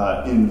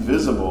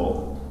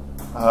invisible.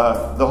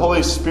 The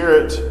Holy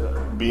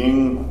Spirit,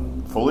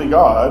 being fully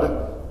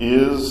God,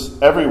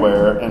 is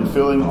everywhere and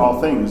filling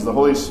all things. The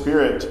Holy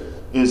Spirit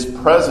is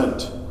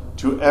present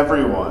to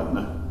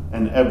everyone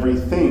and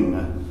everything.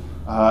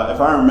 If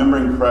I'm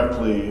remembering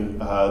correctly,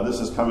 this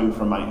is coming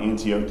from my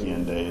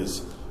Antiochian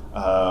days,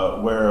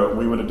 where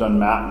we would have done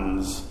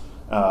matins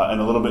in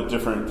a little bit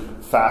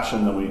different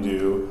fashion than we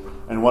do.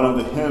 And one of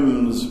the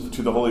hymns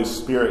to the Holy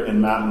Spirit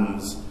in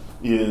matins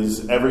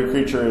is, every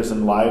creature is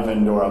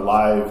enlivened or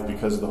alive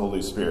because of the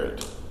Holy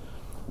Spirit.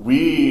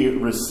 We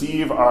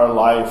receive our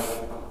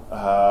life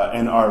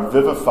and are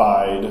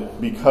vivified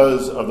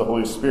because of the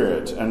Holy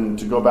Spirit. And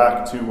to go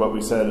back to what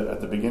we said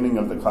at the beginning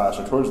of the class,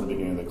 or towards the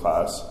beginning of the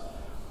class,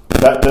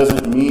 that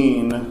doesn't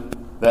mean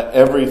that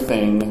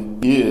everything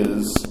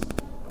is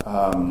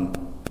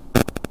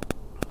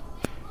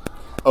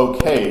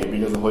okay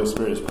because the Holy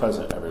Spirit is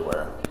present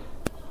everywhere.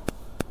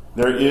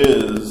 There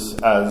is,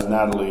 as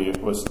Natalie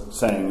was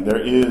saying,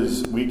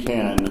 we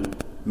can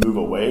move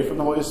away from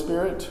the Holy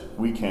Spirit,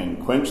 we can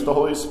quench the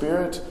Holy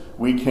Spirit,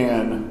 we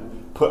can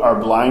put our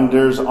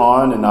blinders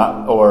on and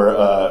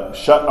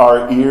shut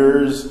our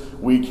ears.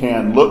 We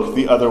can look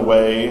the other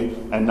way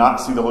and not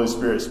see the Holy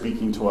Spirit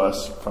speaking to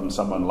us from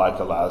someone like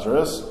a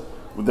Lazarus.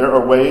 There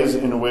are ways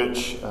in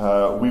which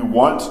we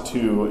want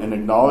to, in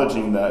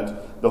acknowledging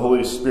that the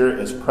Holy Spirit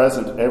is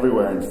present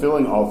everywhere and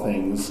filling all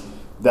things,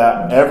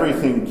 that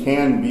everything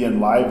can be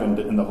enlivened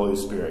in the Holy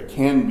Spirit,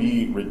 can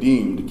be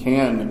redeemed,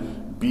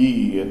 can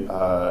be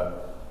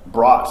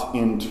brought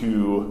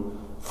into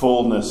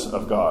fullness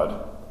of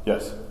God.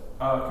 Yes?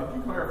 Could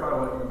you clarify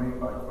what you mean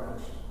by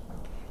quenched?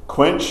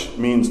 Quench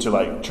means to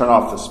like turn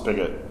off the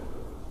spigot.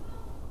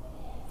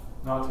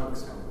 Not to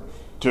extinguish.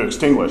 To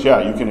extinguish,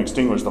 yeah, you can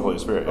extinguish the Holy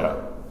Spirit, yeah.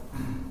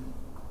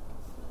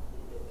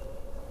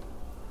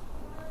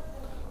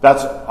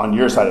 That's on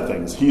your side of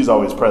things. He's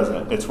always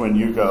present. It's when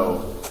you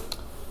go.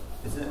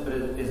 Isn't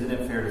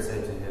it fair to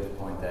say, to his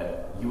point,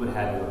 that you would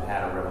have to have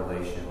had a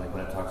revelation, like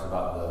when it talks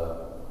about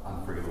the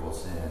unforgivable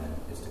sin,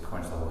 is to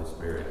quench the Holy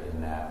Spirit,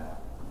 in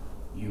that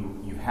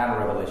you've had a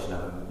revelation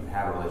of him, you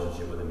have a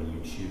relationship with him, and you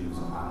choose,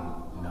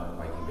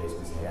 like you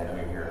basically say, hey, I know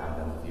you're here, I'm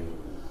done with you.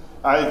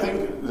 I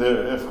think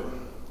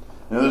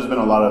there's been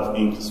a lot of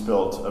ink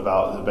spilt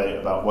about debate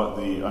about what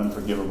the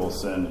unforgivable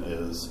sin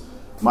is.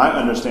 My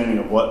understanding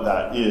of what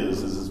that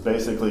is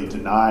basically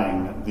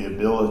denying the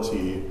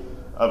ability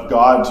of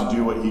God to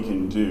do what he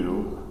can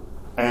do,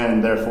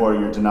 and therefore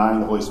you're denying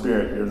the Holy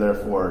Spirit, you're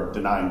therefore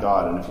denying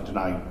God, and if you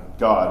deny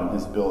God and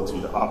his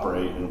ability to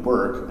operate and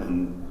work,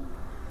 and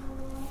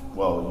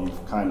well,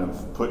 you've kind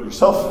of put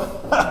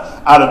yourself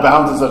out of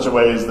bounds in such a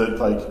way that,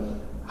 like,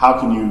 how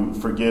can you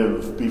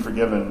be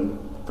forgiven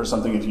for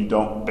something if you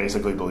don't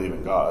basically believe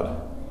in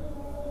God?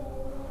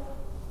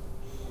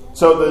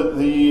 So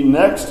the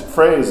next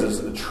phrase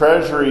is the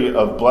treasury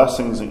of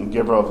blessings and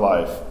giver of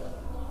life.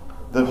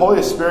 The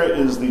Holy Spirit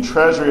is the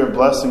treasury of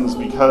blessings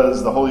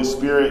because the Holy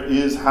Spirit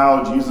is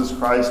how Jesus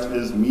Christ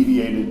is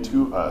mediated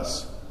to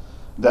us.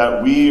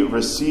 That we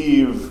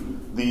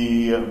receive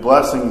the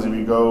blessings, if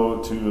you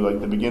go to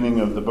like the beginning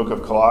of the book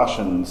of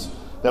Colossians,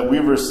 that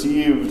we've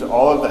received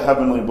all of the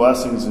heavenly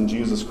blessings in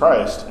Jesus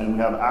Christ, and we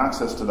have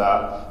access to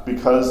that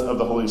because of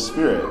the Holy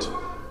Spirit.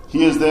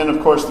 He is then,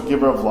 of course, the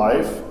giver of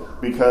life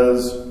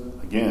because,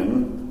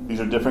 again, these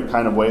are different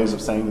kind of ways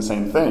of saying the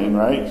same thing,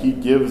 right? He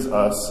gives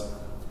us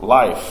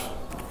life.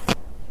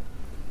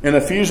 In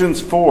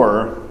Ephesians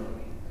 4,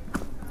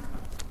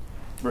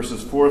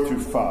 verses 4 through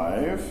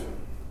 5,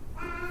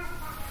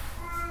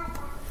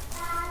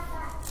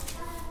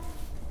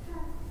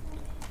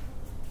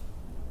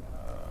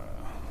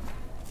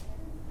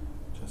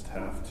 just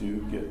have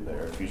to get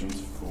there.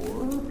 Ephesians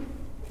 4.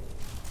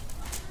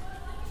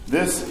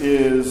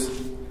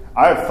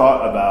 I've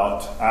thought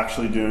about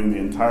actually doing the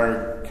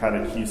entire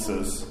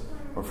catechesis,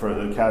 or for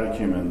the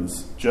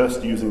catechumens,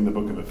 just using the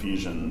book of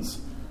Ephesians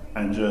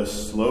and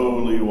just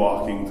slowly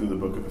walking through the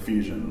book of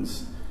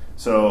Ephesians.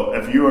 So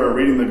if you are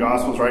reading the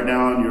Gospels right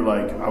now and you're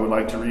like, I would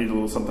like to read a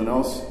little something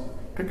else,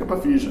 pick up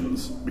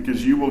Ephesians,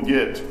 because you will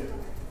get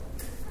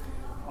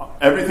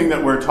everything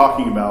that we're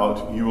talking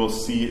about. You will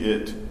see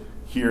it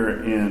here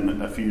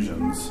in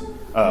Ephesians,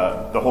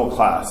 the whole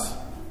class.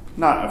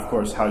 Not, of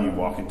course, how you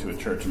walk into a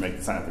church and make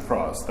the sign of the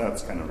cross.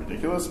 That's kind of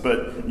ridiculous.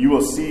 But you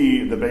will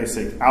see the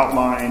basic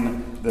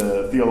outline,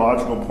 the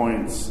theological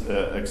points,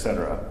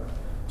 etc.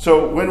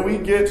 So when we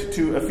get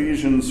to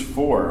Ephesians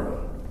 4,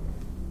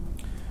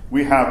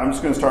 I'm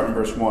just going to start in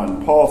verse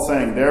 1. Paul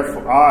saying,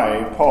 "Therefore,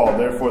 I, Paul,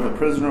 therefore the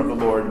prisoner of the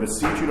Lord,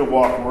 beseech you to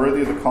walk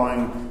worthy of the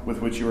calling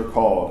with which you were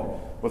called,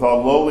 with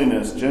all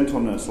lowliness,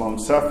 gentleness,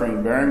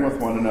 long-suffering, bearing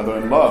with one another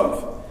in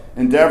love,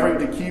 endeavoring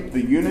to keep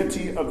the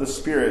unity of the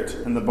Spirit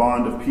in the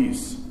bond of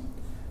peace.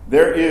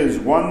 There is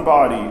one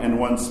body and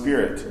one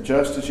Spirit,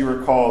 just as you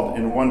were called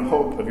in one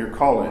hope of your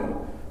calling,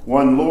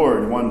 one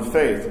Lord, one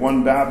faith,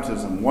 one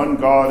baptism, one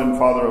God and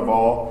Father of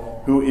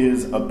all, who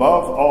is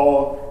above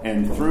all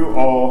and through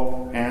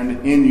all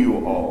and in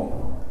you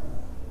all."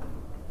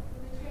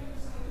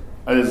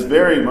 It is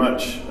very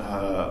much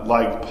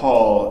like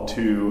Paul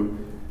to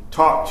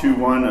talk to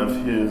one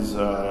of his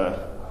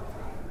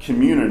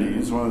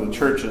communities, one of the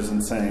churches,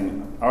 and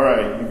saying, all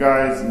right, you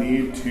guys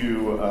need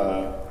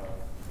to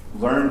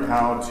learn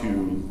how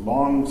to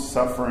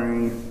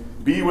long-suffering,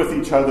 be with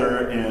each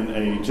other in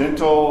a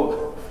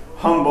gentle,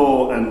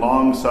 humble, and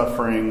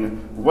long-suffering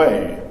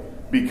way,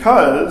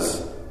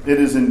 because it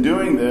is in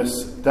doing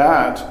this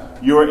that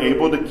you are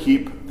able to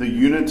keep the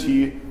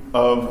unity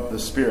of the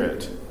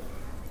Spirit.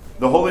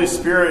 The Holy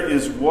Spirit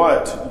is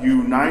what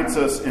unites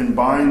us and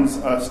binds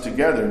us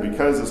together,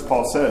 because, as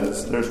Paul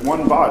says, there's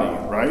one body,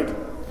 right?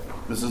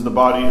 This is the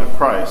body of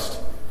Christ,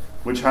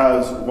 which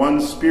has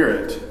one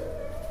Spirit,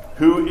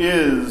 who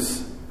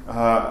is,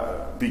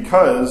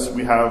 because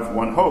we have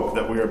one hope,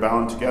 that we are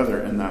bound together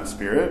in that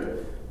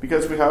Spirit,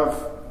 because we have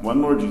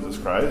one Lord Jesus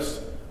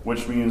Christ,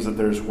 which means that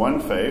there's one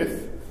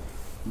faith,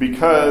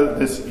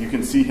 because you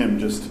can see him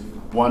just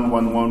one,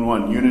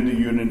 unity,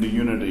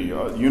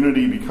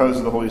 unity because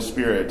of the Holy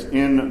Spirit,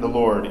 in the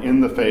Lord,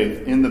 in the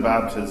faith, in the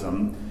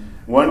baptism,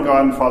 one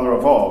God and Father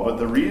of all. But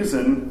the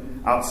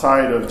reason,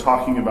 outside of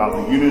talking about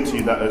the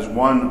unity that is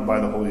won by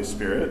the Holy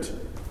Spirit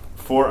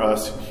for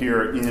us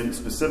here,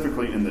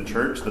 specifically in the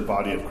church, the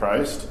body of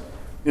Christ,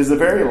 is the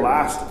very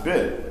last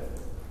bit,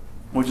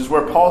 which is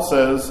where Paul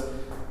says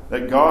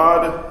that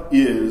God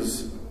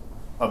is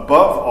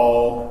above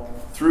all,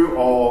 through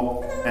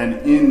all,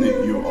 and in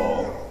you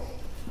all.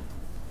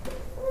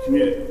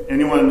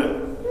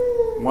 Anyone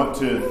want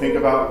to think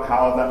about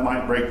how that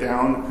might break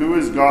down? Who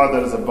is God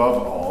that is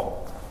above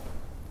all?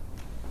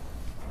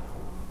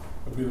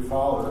 be the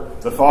Father.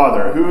 The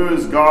Father. Who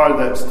is God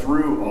that's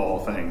through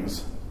all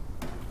things?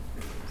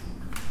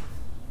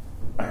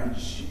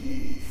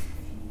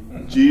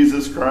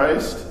 Jesus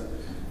Christ.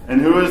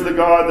 And who is the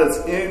God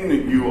that's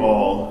in you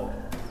all?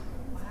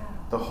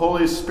 The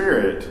Holy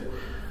Spirit.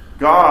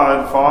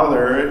 God,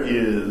 Father,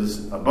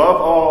 is above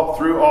all,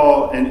 through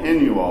all, and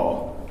in you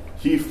all.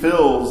 He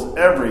fills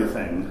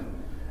everything.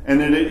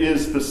 And it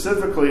is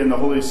specifically in the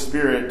Holy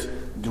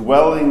Spirit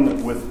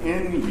dwelling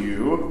within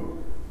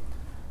you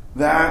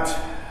that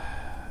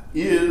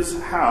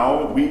is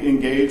how we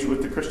engage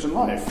with the Christian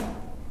life.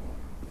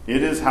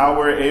 It is how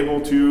we're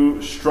able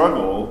to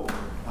struggle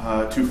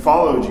to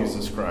follow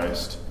Jesus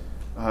Christ.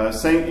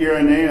 St.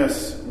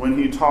 Irenaeus, when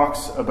he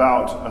talks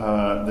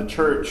about the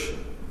church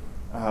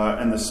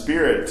and the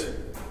Spirit,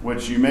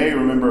 which you may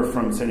remember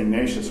from St.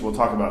 Ignatius, we'll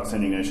talk about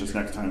St. Ignatius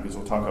next time because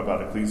we'll talk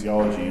about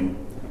ecclesiology and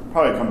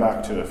probably come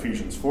back to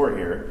Ephesians 4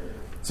 here.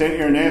 St.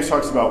 Irenaeus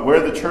talks about where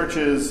the church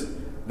is,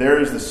 there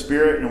is the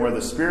Spirit, and where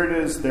the Spirit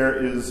is, there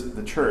is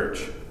the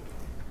church.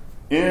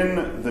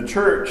 In the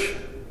church,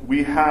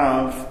 we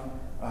have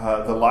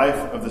the life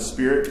of the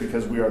Spirit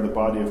because we are the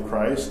body of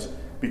Christ,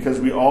 because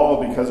we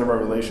all, because of our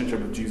relationship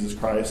with Jesus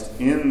Christ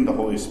in the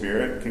Holy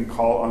Spirit, can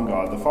call on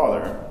God the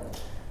Father.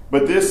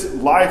 But this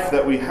life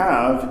that we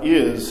have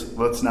is,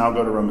 let's now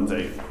go to Romans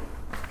 8.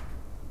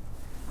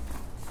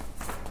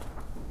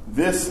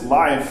 This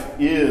life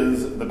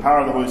is, the power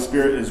of the Holy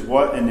Spirit is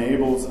what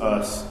enables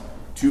us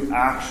to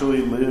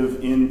actually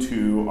live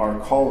into our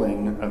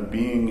calling of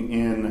being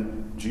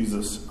in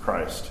Jesus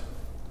Christ.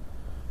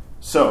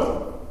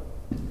 So,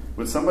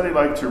 would somebody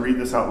like to read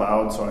this out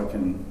loud so I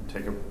can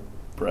take a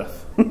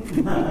breath?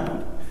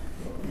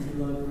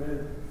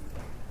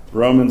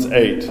 Romans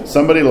 8.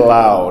 Somebody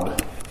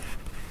loud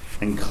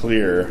and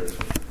clear.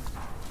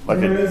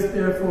 There is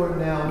therefore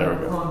now no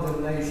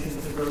condemnation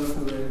to those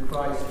who are in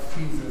Christ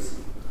Jesus,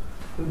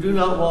 who do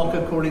not walk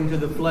according to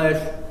the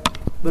flesh,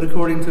 but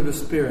according to the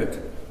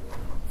Spirit.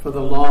 For the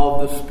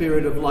law of the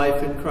Spirit of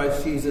life in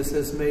Christ Jesus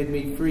has made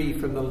me free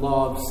from the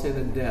law of sin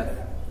and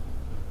death.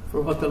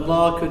 For what the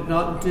law could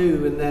not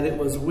do, in that it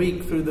was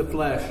weak through the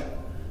flesh,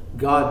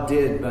 God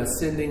did by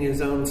sending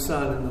his own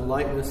Son in the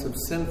likeness of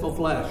sinful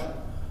flesh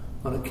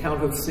on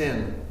account of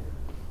sin.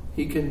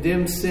 He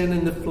condemned sin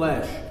in the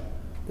flesh,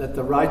 that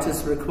the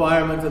righteous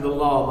requirement of the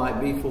law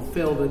might be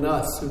fulfilled in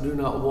us who do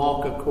not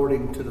walk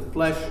according to the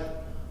flesh,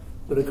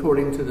 but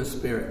according to the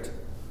Spirit.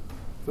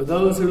 For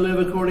those who live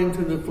according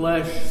to the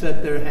flesh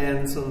set their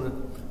minds on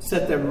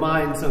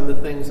the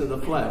things of the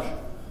flesh,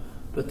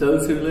 but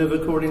those who live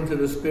according to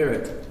the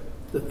Spirit,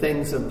 the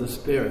things of the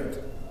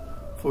Spirit.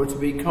 For to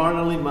be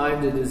carnally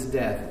minded is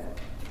death,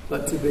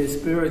 but to be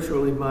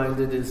spiritually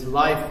minded is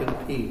life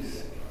and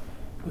peace.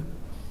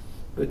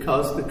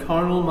 Because the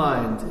carnal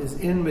mind is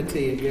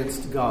enmity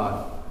against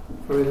God,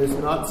 for it is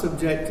not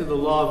subject to the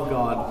law of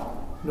God,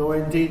 nor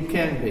indeed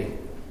can be.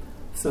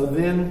 So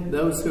then,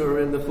 those who are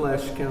in the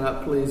flesh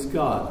cannot please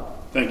God.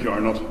 Thank you,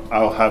 Arnold.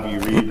 I'll have you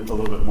read a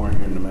little bit more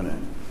here in a minute.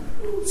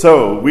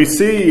 So, we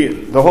see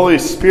the Holy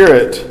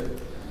Spirit.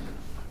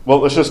 Well,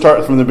 let's just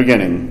start from the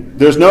beginning.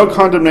 There's no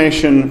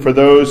condemnation for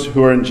those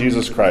who are in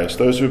Jesus Christ.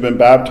 Those who have been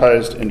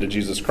baptized into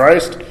Jesus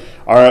Christ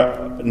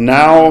are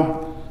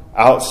now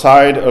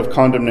outside of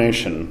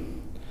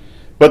condemnation.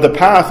 But the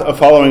path of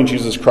following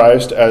Jesus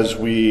Christ,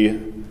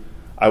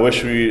 I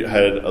wish we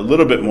had a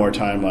little bit more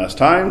time last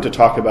time to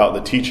talk about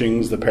the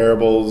teachings, the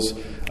parables,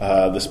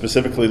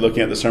 specifically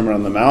looking at the Sermon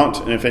on the Mount.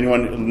 And if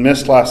anyone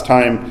missed last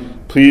time,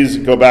 please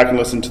go back and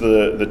listen to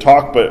the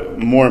talk, but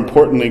more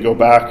importantly, go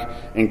back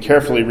and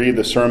carefully read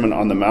the Sermon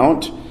on the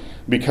Mount,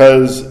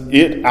 because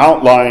it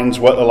outlines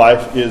what a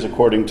life is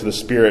according to the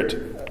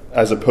Spirit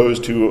as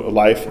opposed to a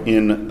life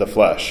in the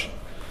flesh.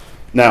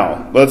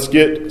 Now, let's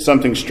get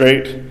something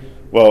straight.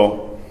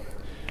 Well,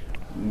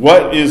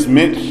 what is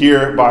meant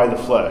here by the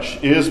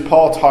flesh? Is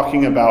Paul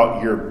talking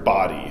about your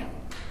body?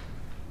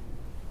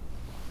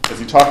 Is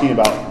he talking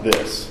about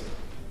this?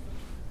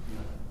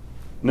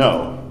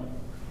 No.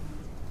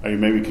 Are you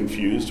maybe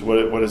confused?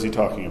 What is he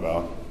talking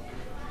about?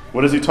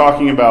 What is he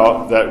talking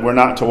about that we're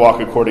not to walk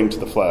according to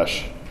the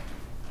flesh?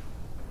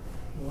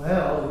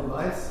 Well, you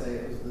might say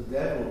it was the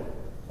devil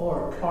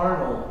or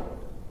carnal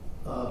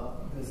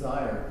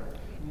desire.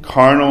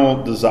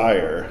 Carnal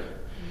desire,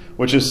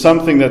 which is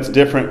something that's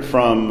different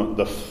from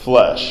the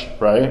flesh,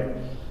 right?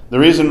 The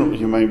reason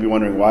you might be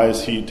wondering, why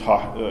is he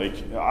talking?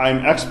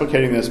 I'm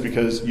explicating this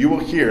because you will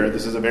hear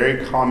this is a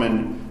very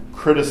common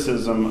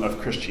criticism of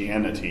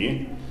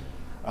Christianity.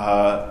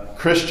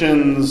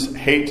 Christians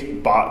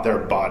hate their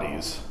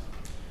bodies.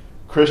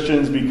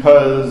 Christians,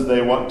 because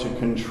they want to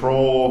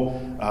control,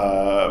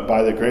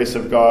 by the grace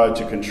of God,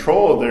 to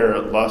control their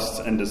lusts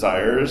and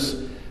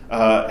desires,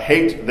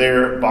 hate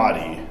their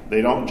body.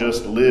 They don't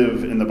just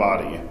live in the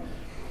body.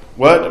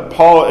 What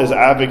Paul is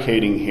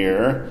advocating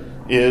here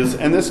is,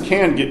 and this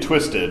can get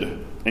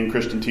twisted in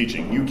Christian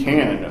teaching, you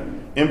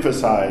can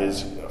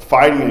emphasize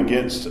fighting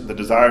against the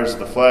desires of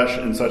the flesh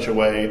in such a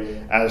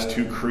way as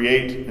to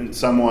create in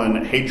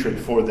someone hatred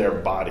for their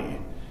body.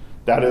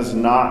 That is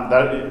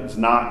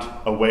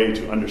not a way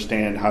to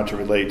understand how to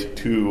relate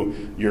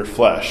to your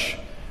flesh.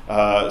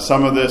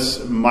 Some of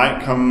this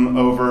might come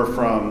over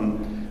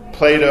from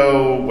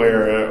Plato,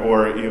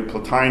 or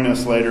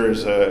Plotinus later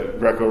is a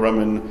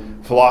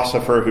Greco-Roman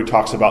philosopher who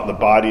talks about the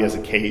body as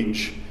a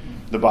cage,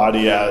 the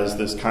body as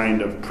this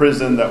kind of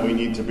prison that we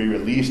need to be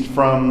released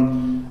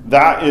from.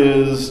 That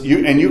is,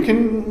 you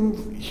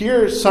can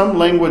hear some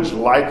language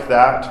like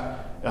that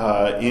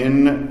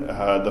in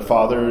the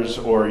Fathers,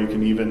 or you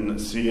can even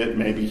see it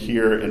maybe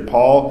here in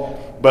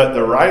Paul. But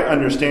the right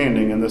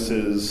understanding, and this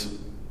is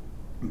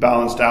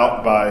balanced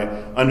out by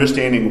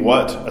understanding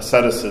what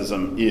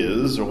asceticism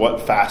is, or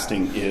what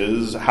fasting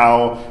is,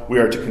 how we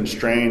are to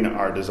constrain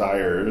our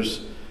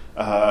desires.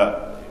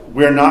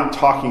 We're not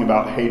talking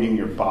about hating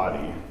your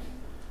body.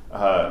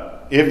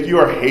 If you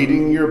are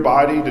hating your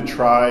body to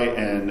try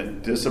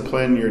and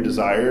discipline your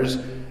desires,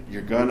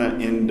 you're going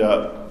to end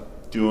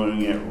up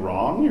doing it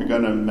wrong. You're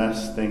going to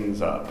mess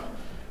things up.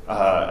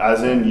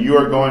 As in,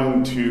 you're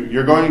going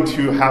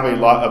to have a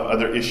lot of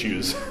other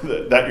issues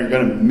that you're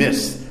going to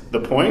miss the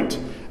point,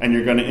 and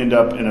you're going to end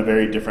up in a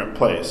very different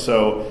place.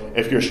 So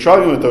if you're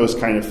struggling with those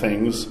kind of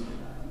things,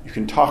 you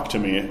can talk to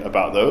me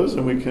about those,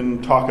 and we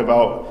can talk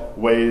about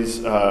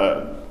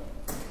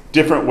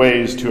different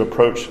ways to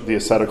approach the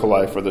ascetical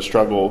life or the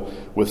struggle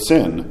with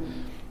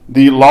sin.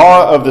 The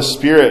law of the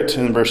Spirit,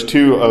 in verse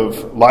 2,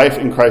 of life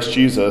in Christ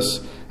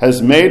Jesus,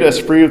 has made us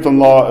free of the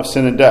law of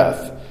sin and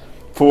death.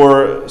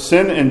 For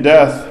sin and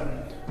death,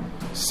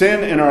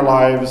 sin in our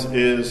lives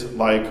is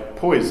like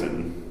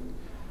poison.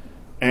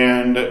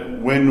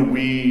 And when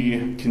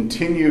we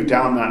continue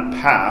down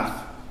that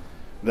path,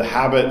 the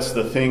habits,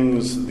 the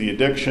things, the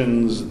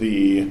addictions,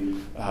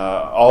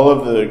 all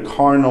of the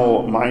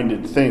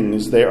carnal-minded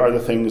things, they are the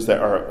things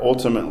that are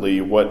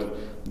ultimately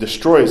what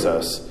destroys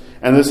us.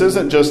 And this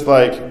isn't just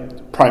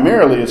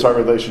primarily it's our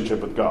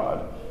relationship with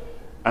God.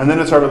 And then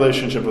it's our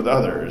relationship with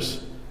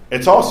others.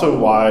 It's also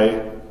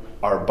why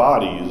our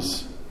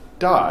bodies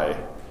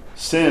die.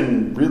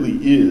 Sin really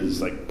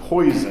is like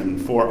poison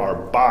for our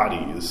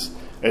bodies.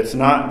 It's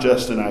not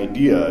just an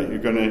idea.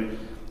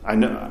 I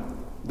know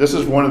this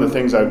is one of the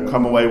things I've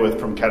come away with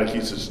from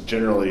catechesis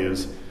generally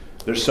is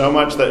there's so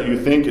much that you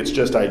think it's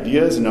just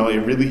ideas. No, it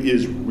really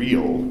is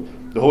real.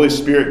 The Holy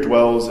Spirit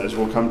dwells, as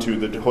we'll come to,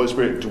 the Holy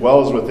Spirit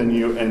dwells within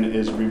you and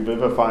is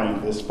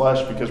revivifying this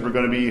flesh because we're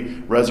going to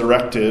be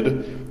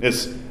resurrected.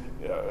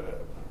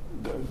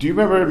 Do you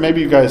remember,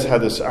 maybe you guys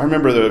had this, I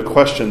remember the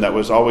question that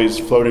was always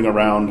floating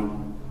around,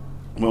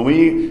 when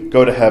we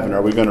go to heaven,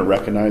 are we going to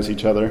recognize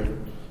each other?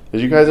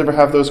 Did you guys ever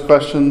have those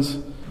questions?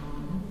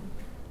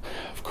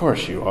 Of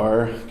course you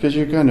are, because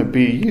you're going to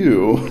be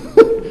you.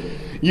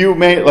 You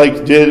may,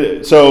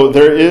 so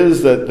there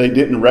is that they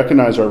didn't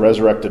recognize our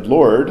resurrected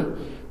Lord,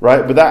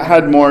 right? But that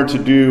had more to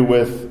do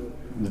with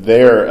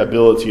their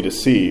ability to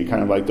see,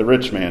 kind of like the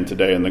rich man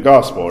today in the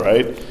gospel,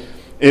 right?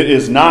 It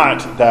is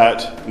not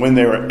that when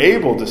they were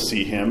able to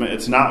see him,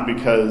 it's not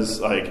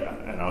because,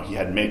 he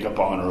had makeup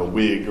on or a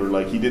wig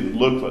or he didn't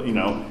look,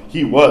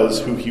 he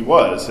was who he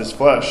was. His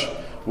flesh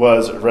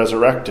was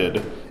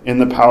resurrected in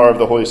the power of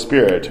the Holy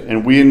Spirit.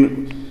 And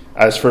we,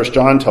 as 1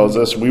 John tells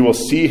us, we will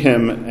see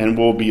him and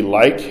will be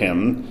like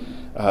him.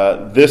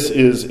 This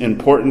is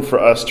important for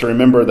us to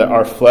remember that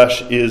our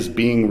flesh is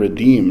being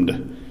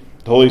redeemed.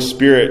 The Holy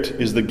Spirit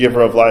is the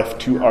giver of life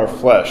to our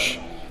flesh.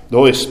 The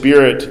Holy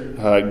Spirit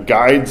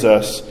guides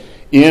us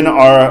in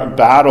our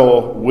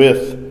battle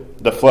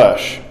with the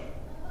flesh.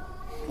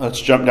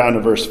 Let's jump down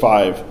to verse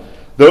 5.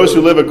 Those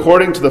who live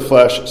according to the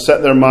flesh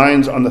set their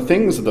minds on the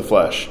things of the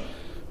flesh,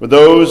 but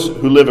those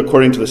who live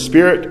according to the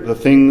Spirit, the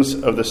things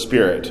of the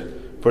Spirit.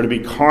 For to be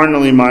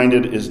carnally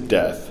minded is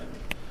death,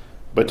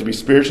 but to be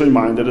spiritually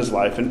minded is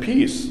life and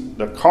peace.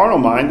 The carnal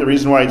mind, the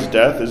reason why it's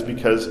death is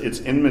because it's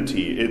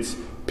enmity. It's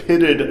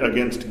pitted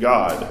against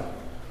God.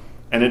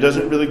 And it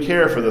doesn't really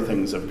care for the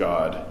things of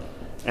God.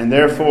 And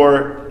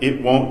therefore,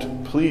 it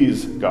won't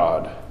please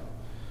God.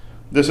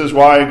 This is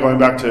why, going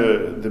back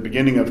to the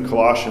beginning of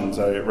Colossians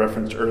I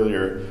referenced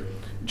earlier,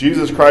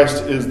 Jesus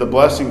Christ is the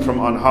blessing from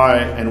on high,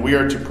 and we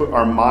are to put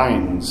our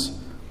minds.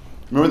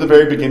 Remember the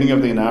very beginning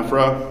of the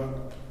anaphora?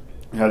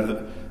 You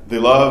had the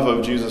love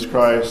of Jesus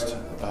Christ,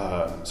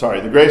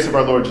 the grace of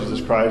our Lord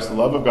Jesus Christ, the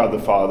love of God the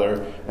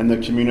Father, and the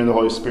communion of the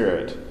Holy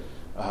Spirit.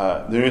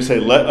 They're going to say,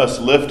 let us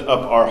lift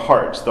up our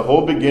hearts. The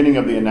whole beginning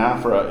of the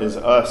anaphora is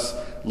us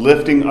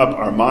lifting up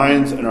our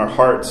minds and our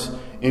hearts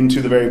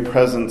into the very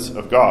presence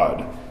of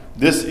God.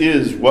 This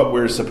is what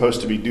we're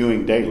supposed to be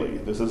doing daily.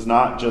 This is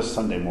not just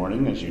Sunday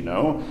morning, as you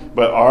know,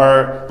 but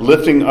our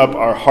lifting up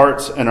our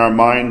hearts and our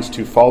minds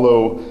to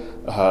follow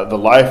the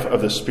life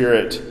of the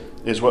Spirit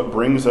is what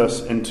brings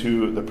us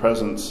into the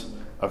presence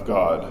of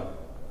God.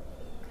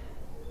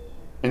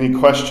 Any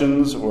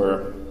questions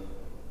or...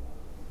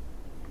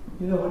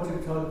 You know what you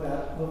talked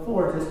about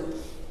before,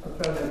 I'll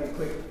try to make it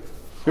quick.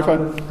 You're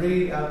fine.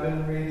 I've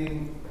been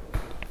reading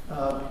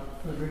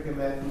Frederica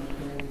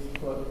Matthew's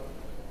book,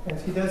 and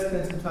she does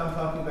spend some time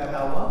talking about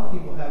how a lot of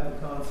people have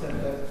the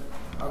concept that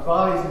Our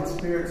bodies and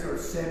spirits are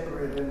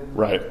separate, and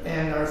Right.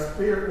 and our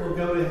spirit will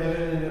go to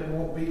heaven, and it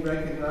won't be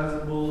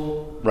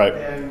recognizable. Right.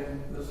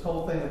 And this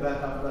whole thing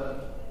about how,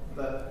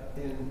 but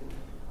in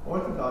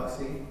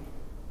Orthodoxy,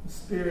 the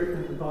spirit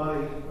and the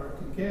body are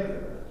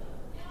together.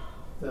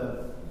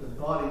 The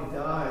body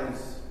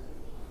dies,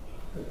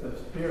 but the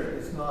spirit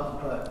is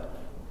not. But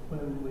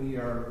when we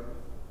are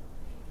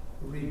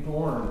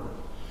reborn,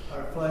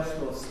 our flesh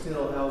will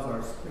still house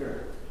our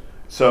spirit.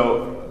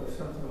 So,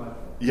 Something like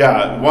that.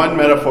 yeah, one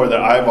metaphor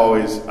that I've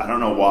always, I don't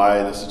know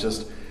why, this is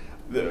just,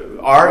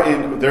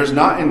 there's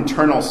not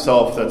internal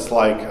self that's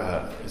like,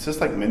 it's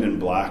just like Men in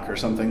Black or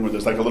something, where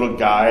there's like a little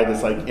guy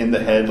that's like in the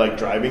head, like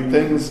driving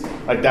things.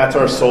 Like that's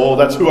our soul,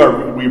 that's who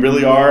we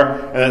really are,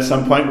 and at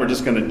some point we're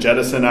just going to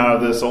jettison out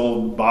of this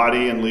old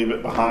body and leave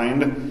it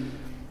behind.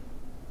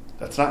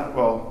 That's not,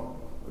 well,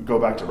 go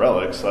back to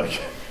relics,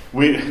 like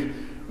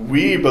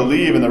we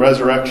believe in the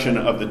resurrection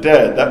of the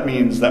dead. That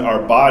means that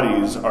our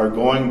bodies are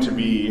going to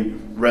be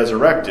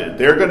resurrected.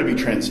 They're going to be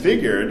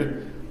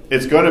transfigured.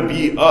 It's going to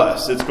be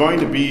us. It's going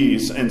to be,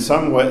 in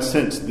some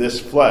sense, this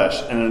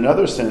flesh. And in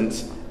another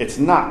sense, it's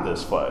not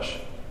this flesh,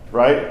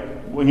 right?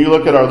 When you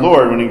look at our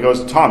Lord, when he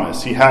goes to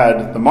Thomas, he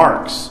had the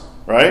marks,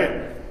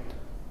 right?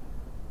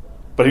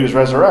 But he was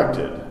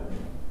resurrected.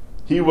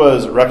 He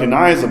was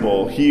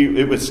recognizable.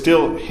 It was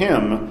still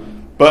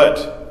him,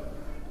 but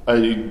a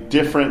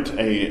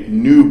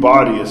new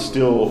body is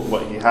still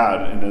what he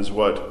had and is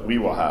what we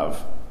will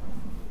have.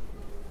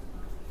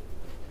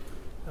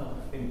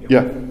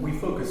 Yeah. We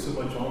focus so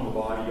much on the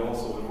body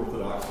also in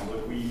Orthodoxy.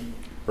 Like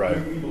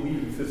we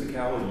believe in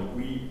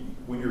physicality.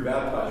 When you're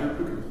baptized, you're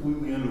put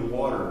completely under the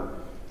water.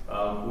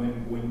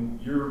 When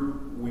you're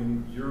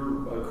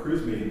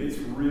chrismated, it's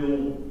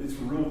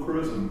real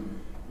chrism.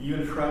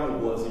 Even travel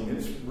blessing,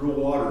 it's real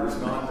water. It's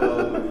not the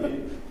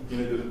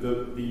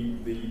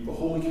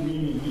Holy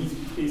Communion needs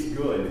to taste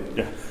good.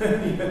 Yeah.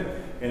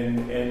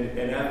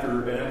 and after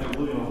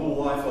living a whole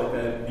life like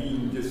that,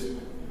 being just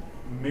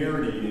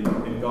marinated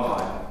in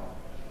God,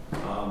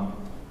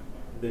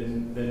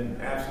 then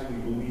absolutely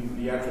believe that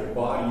the actual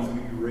bodies will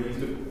be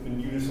raised up in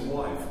newness of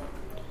life.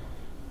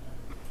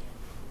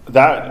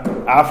 That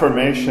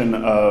affirmation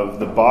of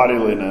the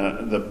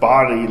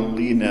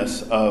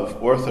bodiliness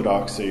of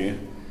Orthodoxy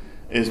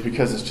is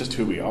because it's just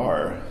who we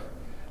are.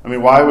 I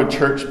mean, why would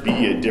church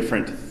be a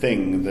different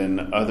thing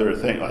than other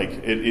things? Like,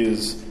 it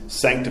is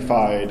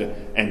sanctified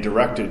and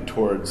directed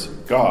towards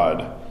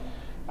God.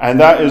 And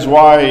that is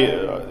why,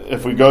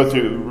 if we go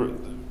through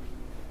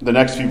the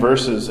next few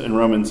verses in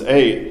Romans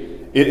 8,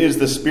 it is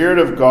the Spirit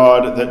of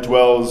God that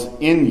dwells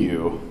in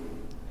you.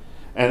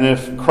 And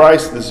if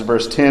Christ, this is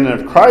verse 10,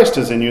 and if Christ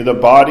is in you, the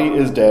body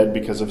is dead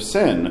because of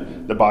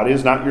sin. The body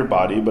is not your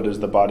body, but is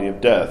the body of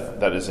death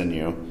that is in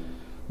you.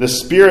 The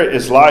Spirit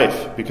is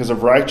life because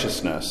of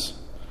righteousness.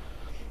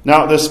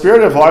 Now, the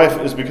Spirit of life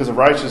is because of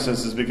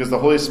righteousness, is because the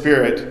Holy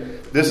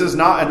Spirit, this is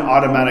not an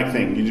automatic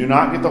thing. You do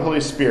not get the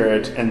Holy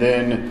Spirit and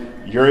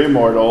then you're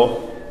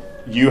immortal.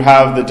 You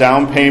have the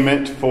down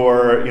payment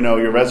for,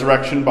 your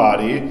resurrection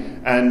body,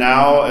 and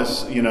now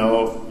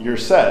you're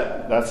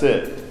set. That's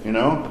it,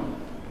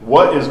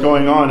 What is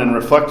going on and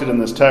reflected in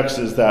this text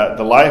is that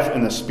the life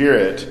and the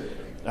Spirit,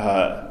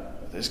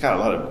 it's got a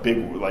lot of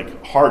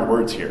big, hard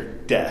words here.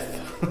 Death.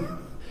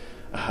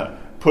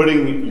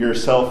 Putting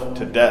yourself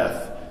to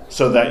death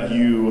so that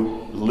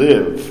you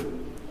live.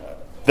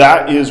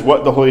 That is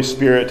what the Holy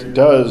Spirit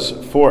does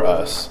for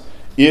us.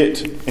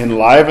 It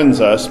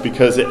enlivens us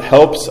because it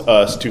helps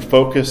us to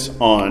focus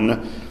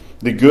on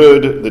the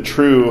good, the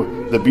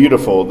true, the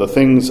beautiful, the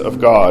things of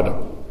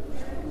God.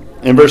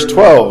 In verse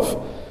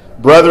 12,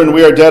 brethren,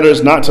 we are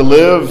debtors not to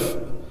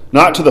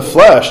the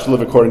flesh, to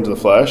live according to the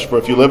flesh. For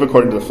if you live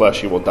according to the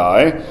flesh, you will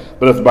die.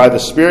 But if by the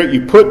Spirit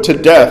you put to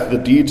death the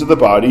deeds of the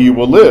body, you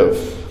will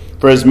live.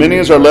 For as many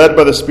as are led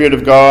by the Spirit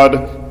of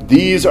God,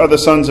 these are the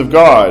sons of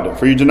God.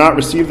 For you do not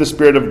receive the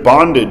spirit of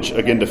bondage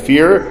again to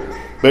fear,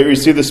 but you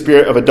receive the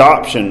Spirit of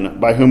adoption,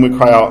 by whom we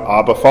cry out,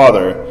 Abba,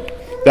 Father.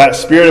 That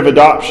Spirit of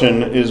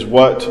adoption is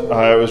what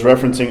I was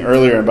referencing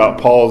earlier about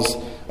Paul's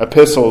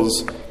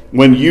epistles.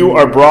 When you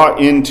are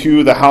brought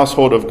into the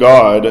household of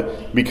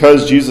God,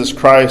 because Jesus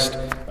Christ,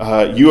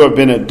 you have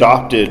been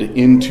adopted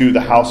into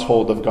the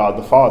household of God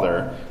the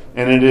Father.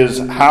 And it is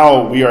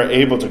how we are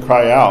able to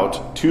cry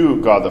out to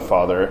God the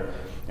Father.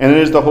 And it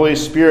is the Holy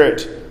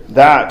Spirit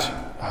that,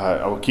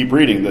 I will keep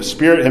reading, the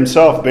Spirit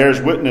himself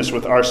bears witness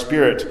with our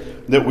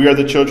spirit that we are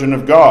the children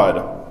of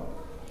God.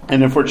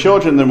 And if we're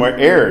children, then we're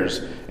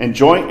heirs and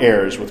joint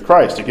heirs with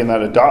Christ. Again,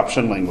 that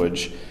adoption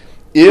language.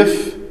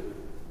 If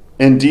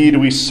indeed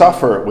we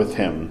suffer with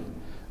him,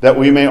 that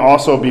we may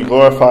also be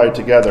glorified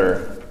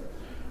together.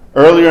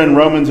 Earlier in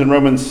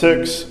Romans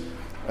 6,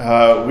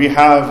 we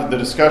have the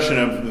discussion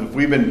of if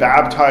we've been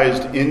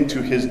baptized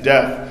into his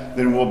death,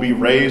 then we'll be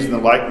raised in the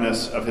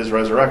likeness of his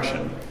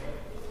resurrection.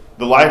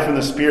 The life in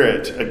the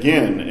Spirit,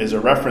 again, is a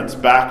reference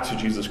back to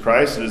Jesus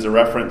Christ. It is a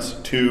reference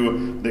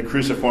to the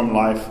cruciform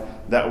life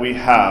that we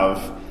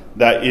have,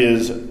 that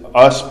is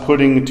us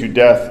putting to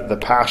death the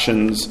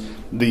passions,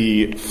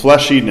 the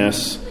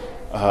fleshiness,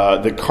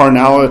 the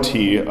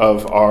carnality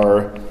of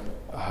our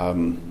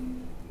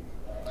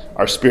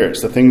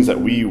spirits, the things that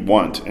we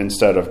want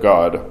instead of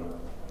God.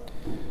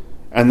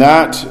 And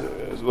that,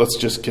 let's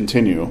just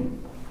continue.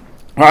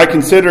 I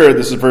consider,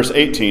 this is verse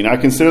 18, I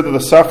consider that the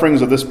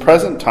sufferings of this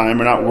present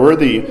time are not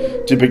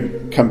worthy to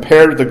be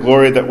compared with the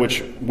glory that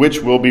which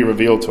will be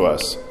revealed to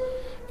us.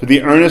 For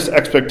the earnest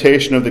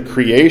expectation of the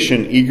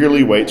creation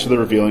eagerly waits for the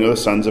revealing of the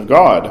sons of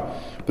God.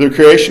 For the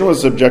creation was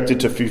subjected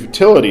to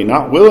futility,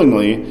 not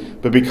willingly,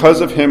 but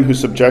because of him who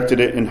subjected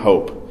it in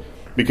hope.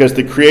 Because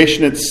the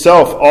creation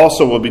itself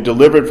also will be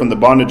delivered from the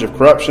bondage of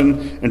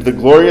corruption into the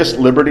glorious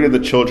liberty of the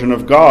children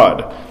of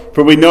God.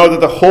 For we know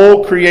that the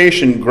whole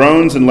creation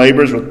groans and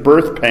labors with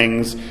birth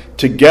pangs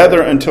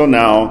together until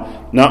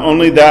now. Not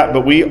only that,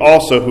 but we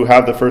also who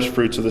have the first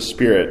fruits of the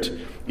Spirit,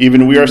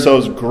 even we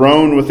ourselves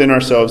groan within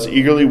ourselves,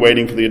 eagerly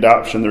waiting for the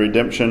adoption, the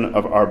redemption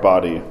of our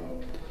body.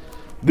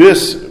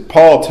 This,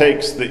 Paul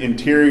takes the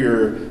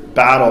interior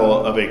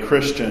battle of a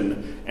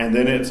Christian, and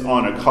then it's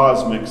on a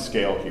cosmic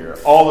scale here.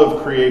 All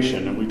of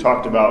creation, and we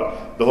talked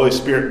about the Holy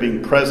Spirit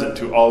being present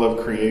to all of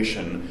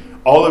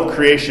creation. All of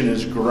creation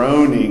is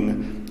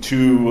groaning to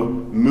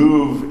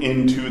move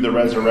into the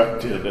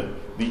resurrected,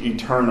 the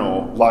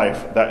eternal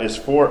life that is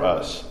for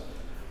us.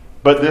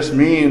 But this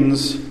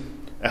means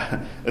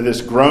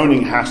this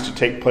groaning has to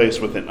take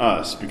place within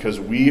us, because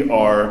we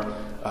are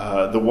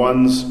the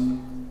ones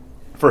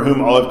for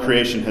whom all of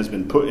creation has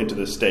been put into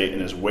this state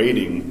and is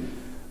waiting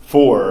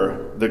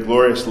for the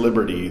glorious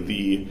liberty,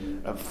 the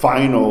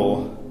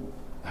final,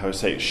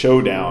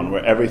 showdown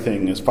where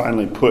everything is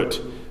finally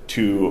put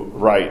to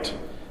right.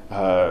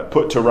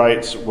 Put to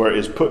rights, where it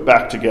is put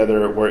back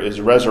together, where it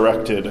is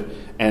resurrected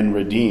and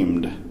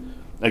redeemed.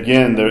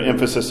 Again, the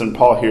emphasis in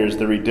Paul here is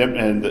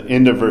and the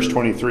end of verse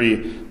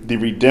 23, the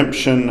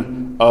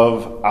redemption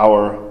of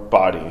our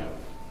body.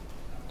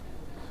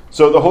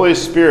 So the Holy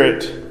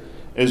Spirit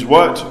is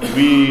what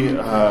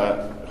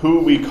who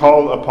we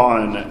call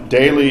upon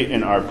daily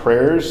in our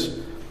prayers.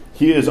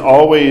 He is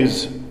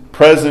always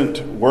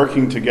present,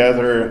 working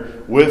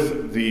together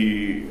with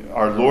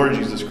our Lord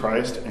Jesus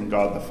Christ and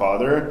God the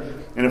Father.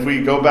 And if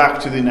we go back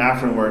to the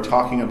Anaphoron, we're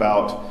talking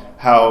about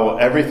how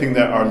everything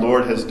that our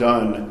Lord has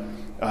done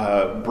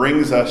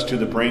brings us to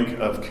the brink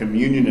of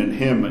communion in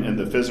Him in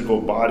the physical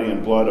body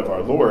and blood of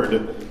our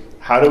Lord.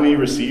 How do we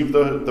receive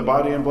the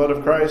body and blood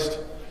of Christ?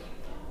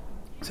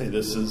 Say,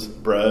 this is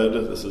bread,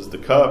 this is the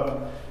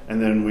cup,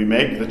 and then we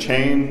make the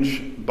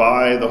change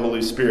by the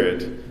Holy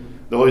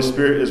Spirit. The Holy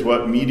Spirit is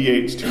what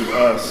mediates to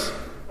us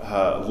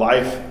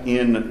life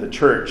in the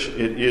church.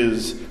 It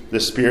is the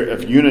spirit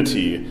of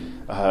unity.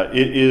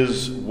 It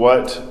is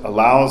what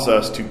allows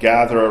us to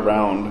gather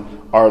around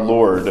our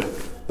Lord,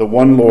 the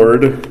one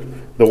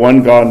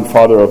God and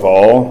Father of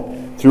all,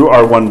 through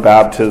our one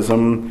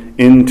baptism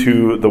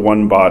into the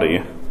one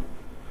body.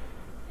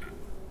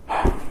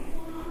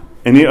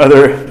 Any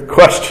other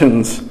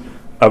questions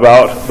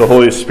about the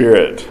Holy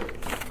Spirit?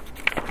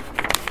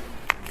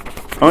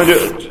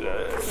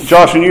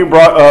 Josh, when you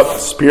brought up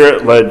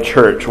Spirit-led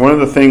church, one of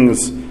the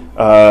things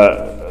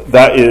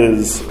that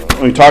is,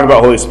 when we talk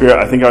about Holy Spirit,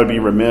 I think I would be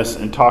remiss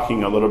in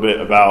talking a little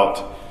bit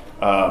about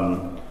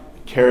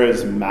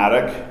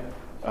charismatic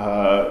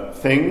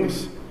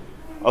things.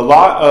 A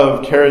lot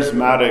of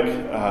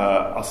charismatic,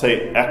 I'll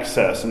say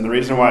excess, and the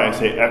reason why I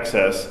say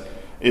excess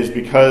is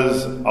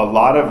because a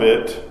lot of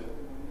it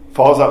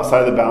falls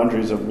outside the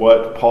boundaries of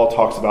what Paul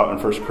talks about in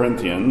 1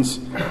 Corinthians,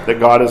 that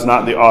God is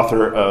not the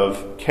author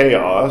of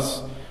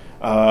chaos,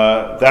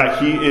 that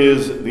He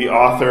is the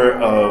author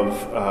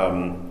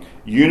of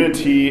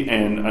unity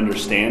and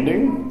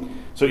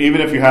understanding. So even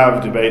if you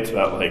have debates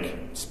about, like,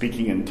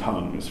 speaking in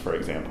tongues, for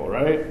example,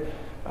 right?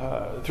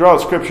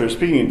 Throughout Scripture,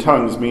 speaking in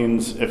tongues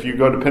means, if you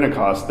go to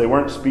Pentecost, they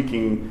weren't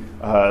speaking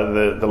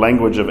the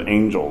language of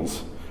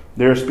angels.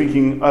 They're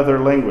speaking other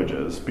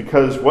languages,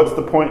 because what's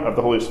the point of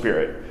the Holy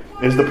Spirit?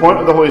 Is the point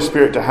of the Holy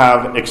Spirit to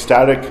have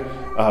ecstatic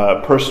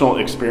personal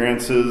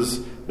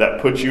experiences that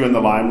put you in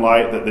the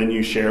limelight that then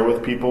you share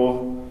with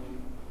people?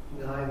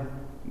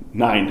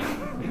 9.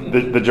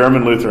 The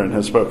German Lutheran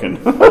has spoken.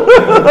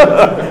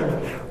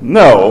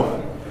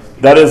 No,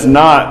 that is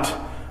not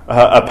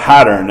a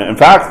pattern. In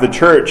fact, the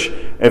church,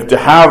 if to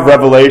have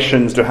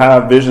revelations, to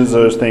have visions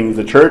of those things,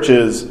 the church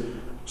is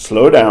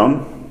slow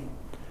down,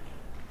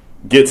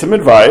 get some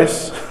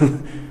advice,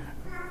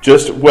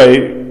 just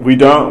wait.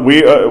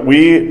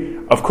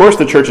 Of course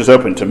the church is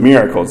open to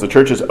miracles. The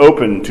church is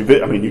open to,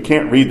 you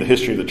can't read the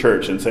history of the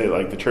church and say,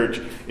 like, the church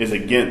is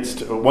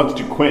wants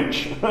to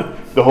quench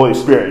the Holy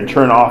Spirit and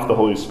turn off the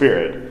Holy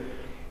Spirit.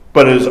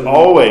 But it is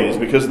always,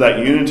 because of that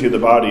unity of the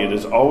body, it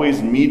is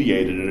always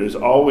mediated. It is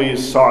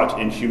always sought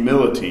in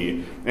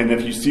humility. And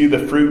if you see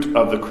the fruit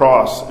of the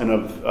cross and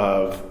of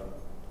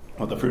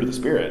the fruit of the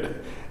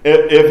Spirit,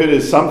 if it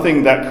is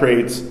something that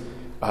creates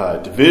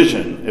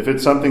division, if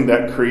it's something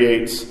that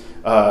creates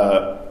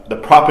the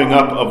propping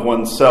up of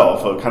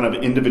oneself, a kind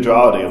of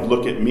individuality of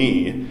look at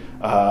me,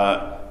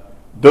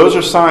 those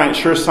are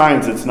sure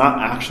signs it's not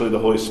actually the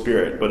Holy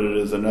Spirit, but it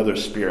is another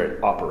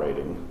spirit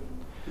operating.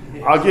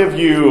 I'll give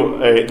you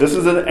this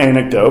is an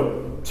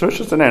anecdote. So it's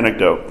just an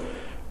anecdote.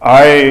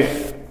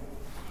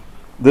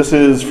 This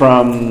is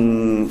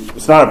from,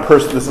 it's not a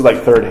person, this is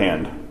like third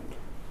hand.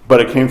 But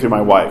it came through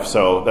my wife,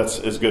 so that's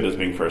as good as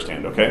being first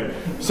hand, okay?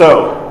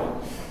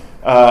 So,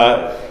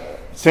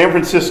 San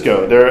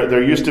Francisco,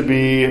 there used to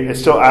be, it's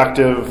still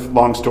active,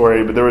 long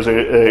story, but there was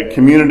a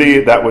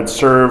community that would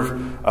serve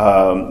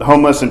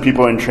homeless and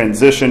people in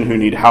transition who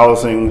need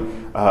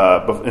housing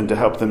and to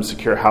help them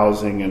secure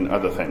housing and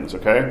other things,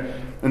 okay?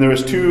 And there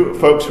was two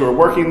folks who were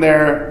working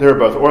there. They were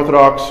both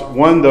Orthodox.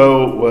 One,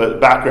 though,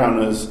 background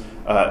was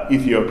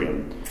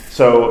Ethiopian.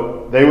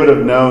 So they would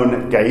have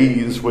known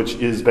Gaiz, which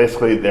is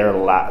basically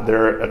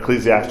their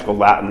ecclesiastical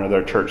Latin or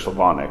their church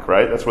Slavonic,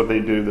 right? That's what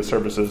they do, the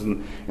services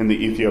in the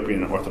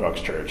Ethiopian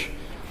Orthodox Church.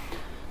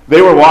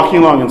 They were walking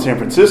along in San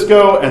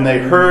Francisco, and they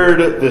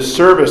heard this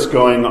service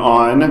going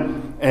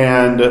on,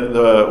 and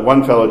the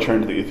one fellow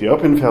turned to the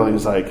Ethiopian fellow, and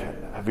he's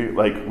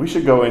like, we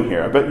should go in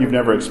here. I bet you've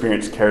never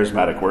experienced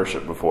charismatic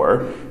worship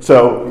before,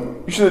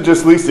 so you should have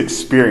just at least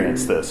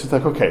experienced this. He's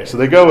like, okay. So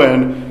they go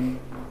in,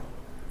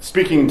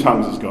 speaking in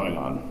tongues is going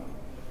on.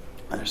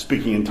 They're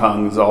speaking in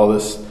tongues, all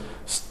this,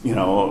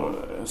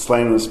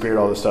 slaying in the spirit,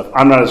 all this stuff.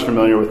 I'm not as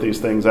familiar with these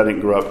things. I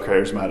didn't grow up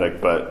charismatic,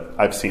 but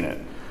I've seen it.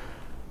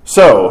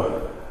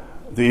 So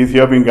the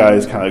Ethiopian guy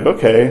is kind of like,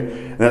 okay.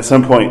 And at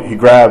some point, he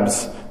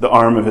grabs the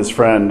arm of his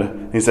friend.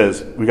 And he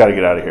says, we got to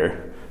get out of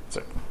here. It's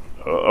like,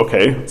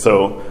 okay.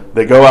 So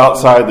they go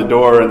outside the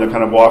door, and they're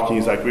kind of walking.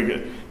 He's like,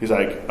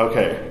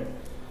 okay.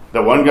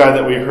 The one guy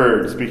that we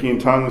heard speaking in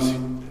tongues,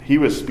 he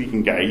was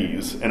speaking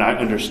Gaiz, and I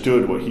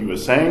understood what he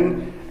was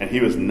saying, and he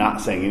was not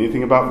saying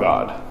anything about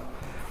God.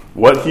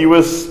 What he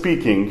was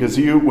speaking, because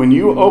when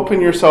you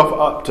open yourself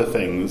up to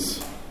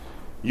things,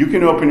 you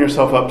can open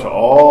yourself up to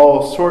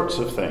all sorts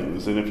of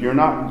things, and if you're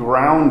not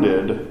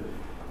grounded,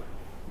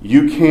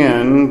 you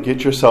can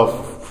get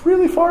yourself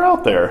really far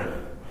out there.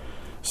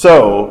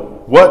 So,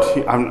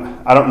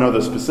 I don't know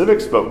the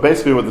specifics, but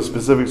basically what the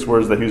specifics were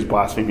is that he was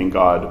blaspheming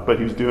God, but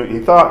he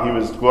thought he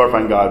was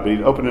glorifying God, but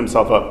he opened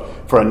himself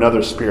up for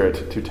another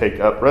spirit to take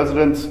up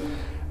residence,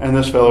 and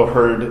this fellow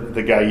heard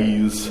the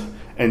Gaiz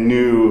and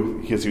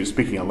knew, because he was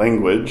speaking a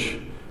language,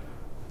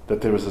 that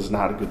this is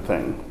not a good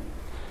thing.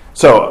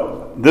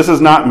 So, this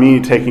is not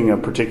me taking a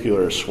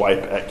particular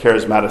swipe at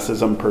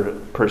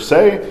charismaticism per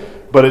se,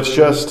 but it's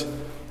just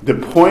the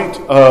point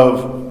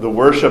of the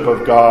worship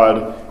of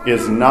God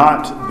is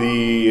not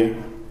the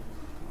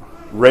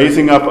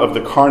raising up of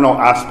the carnal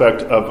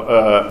aspect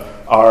of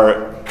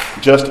our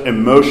just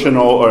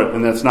emotional,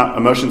 and that's not,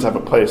 emotions have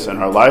a place in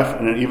our life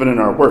and even in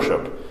our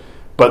worship,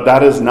 but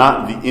that is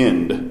not the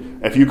end.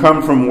 If you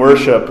come from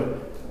worship,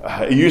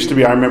 it used to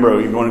be, I remember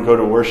you want to go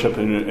to worship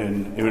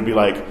and it would be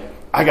like,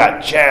 I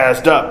got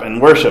jazzed up in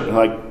worship, and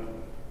like,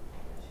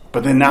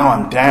 but then now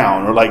I'm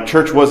down, or like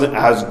church wasn't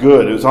as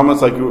good. It was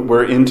almost like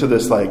we're into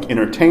this like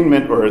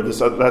entertainment, or this.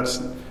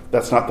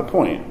 That's not the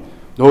point.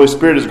 The Holy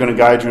Spirit is going to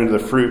guide you into the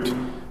fruit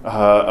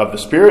of the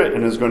Spirit,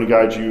 and is going to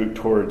guide you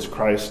towards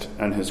Christ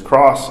and His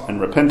cross and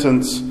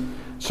repentance,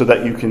 so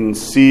that you can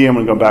see. I'm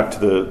going to go back to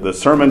the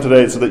sermon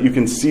today, so that you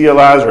can see a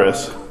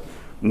Lazarus,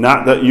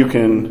 not that you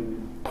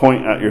can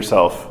point at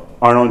yourself.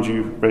 Arnold,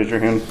 you raise your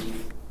hand.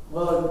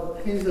 Well,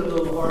 he's a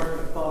little hard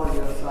to follow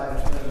the other side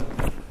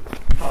and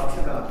talks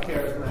about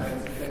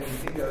charismatics and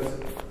things. He goes,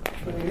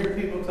 when you hear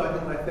people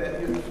talking like that,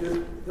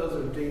 those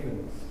are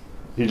demons.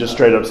 He just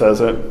straight up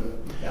says it.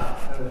 Yeah.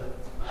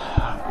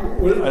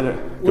 Would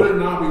it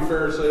not be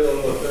fair to say,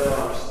 though, that there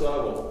are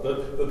subtle,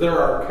 that there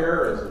are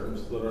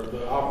charisms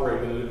that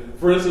operate in it?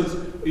 For instance,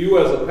 you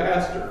as a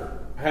pastor,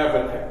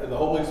 the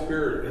Holy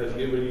Spirit has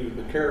given you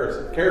the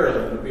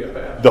charism to be a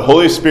pastor. The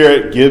Holy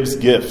Spirit gives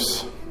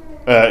gifts.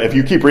 If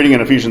you keep reading in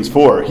Ephesians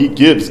 4, He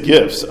gives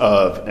gifts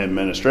of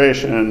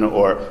administration,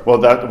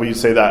 we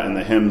say that in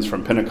the hymns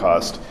from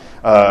Pentecost,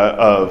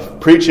 of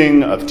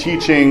preaching, of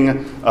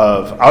teaching,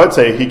 I would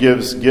say He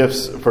gives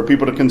gifts for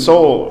people to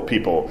console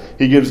people.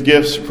 He gives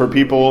gifts for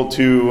people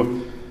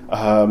to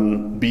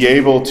be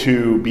able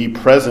to be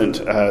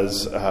present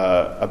as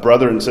a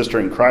brother and sister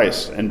in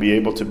Christ, and be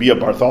able to be a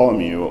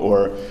Bartholomew,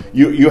 or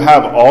you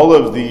have all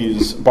of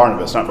these,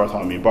 Barnabas, not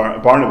Bartholomew,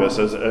 Barnabas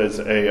as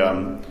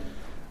a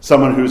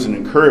someone who's an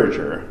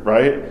encourager,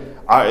 right?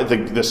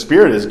 The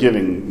Spirit is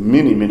giving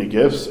many, many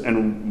gifts,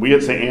 and we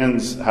at St.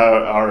 Anne's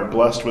are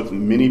blessed with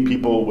many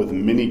people with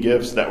many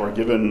gifts that were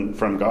given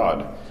from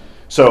God.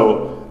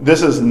 So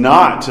this is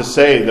not to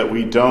say that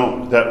we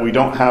don't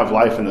have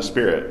life in the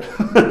Spirit.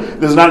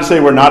 This is not to say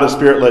we're not a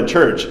Spirit-led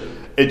church.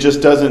 It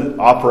just doesn't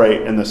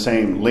operate in the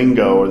same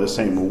lingo or the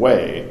same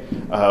way.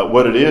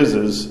 What it is,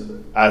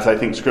 as I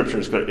think Scripture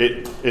is clear,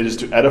 it is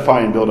to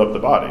edify and build up the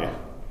body.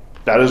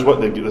 That is what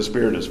the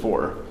Spirit is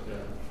for. Yeah.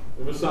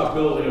 If it's not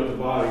building up the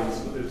body,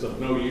 it's of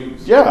no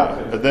use.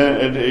 Yeah, but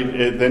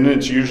then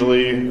it's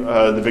usually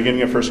the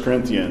beginning of 1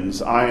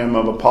 Corinthians. I am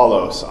of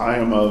Apollos. I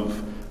am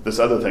of this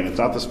other thing. It's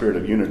not the spirit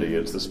of unity.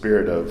 It's the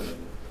spirit of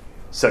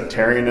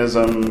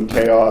sectarianism,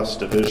 chaos,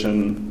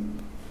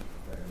 division.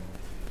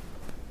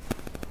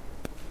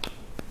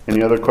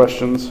 Any other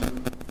questions?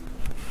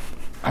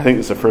 I think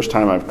it's the first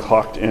time I've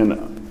clocked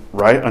in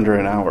right under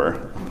an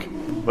hour.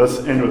 Let's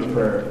end with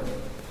prayer.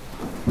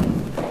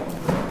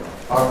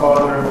 Our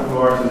Father, who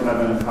art in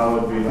heaven,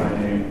 hallowed be thy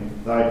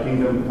name. Thy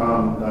kingdom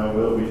come, thy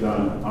will be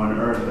done, on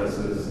earth as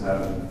it is in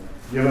heaven.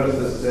 Give us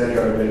this day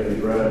our daily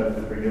bread,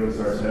 and forgive us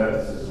our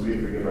debts as we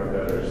forgive our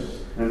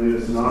debtors. And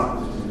lead us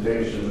not into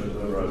temptation, but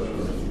deliver us from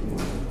evil.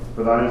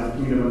 For thine is the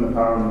kingdom and the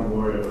power and the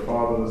glory of the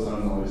Father, the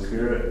Son, and the Holy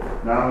Spirit,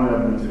 now and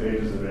ever, into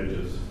ages of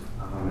ages.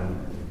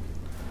 Amen.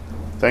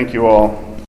 Thank you all.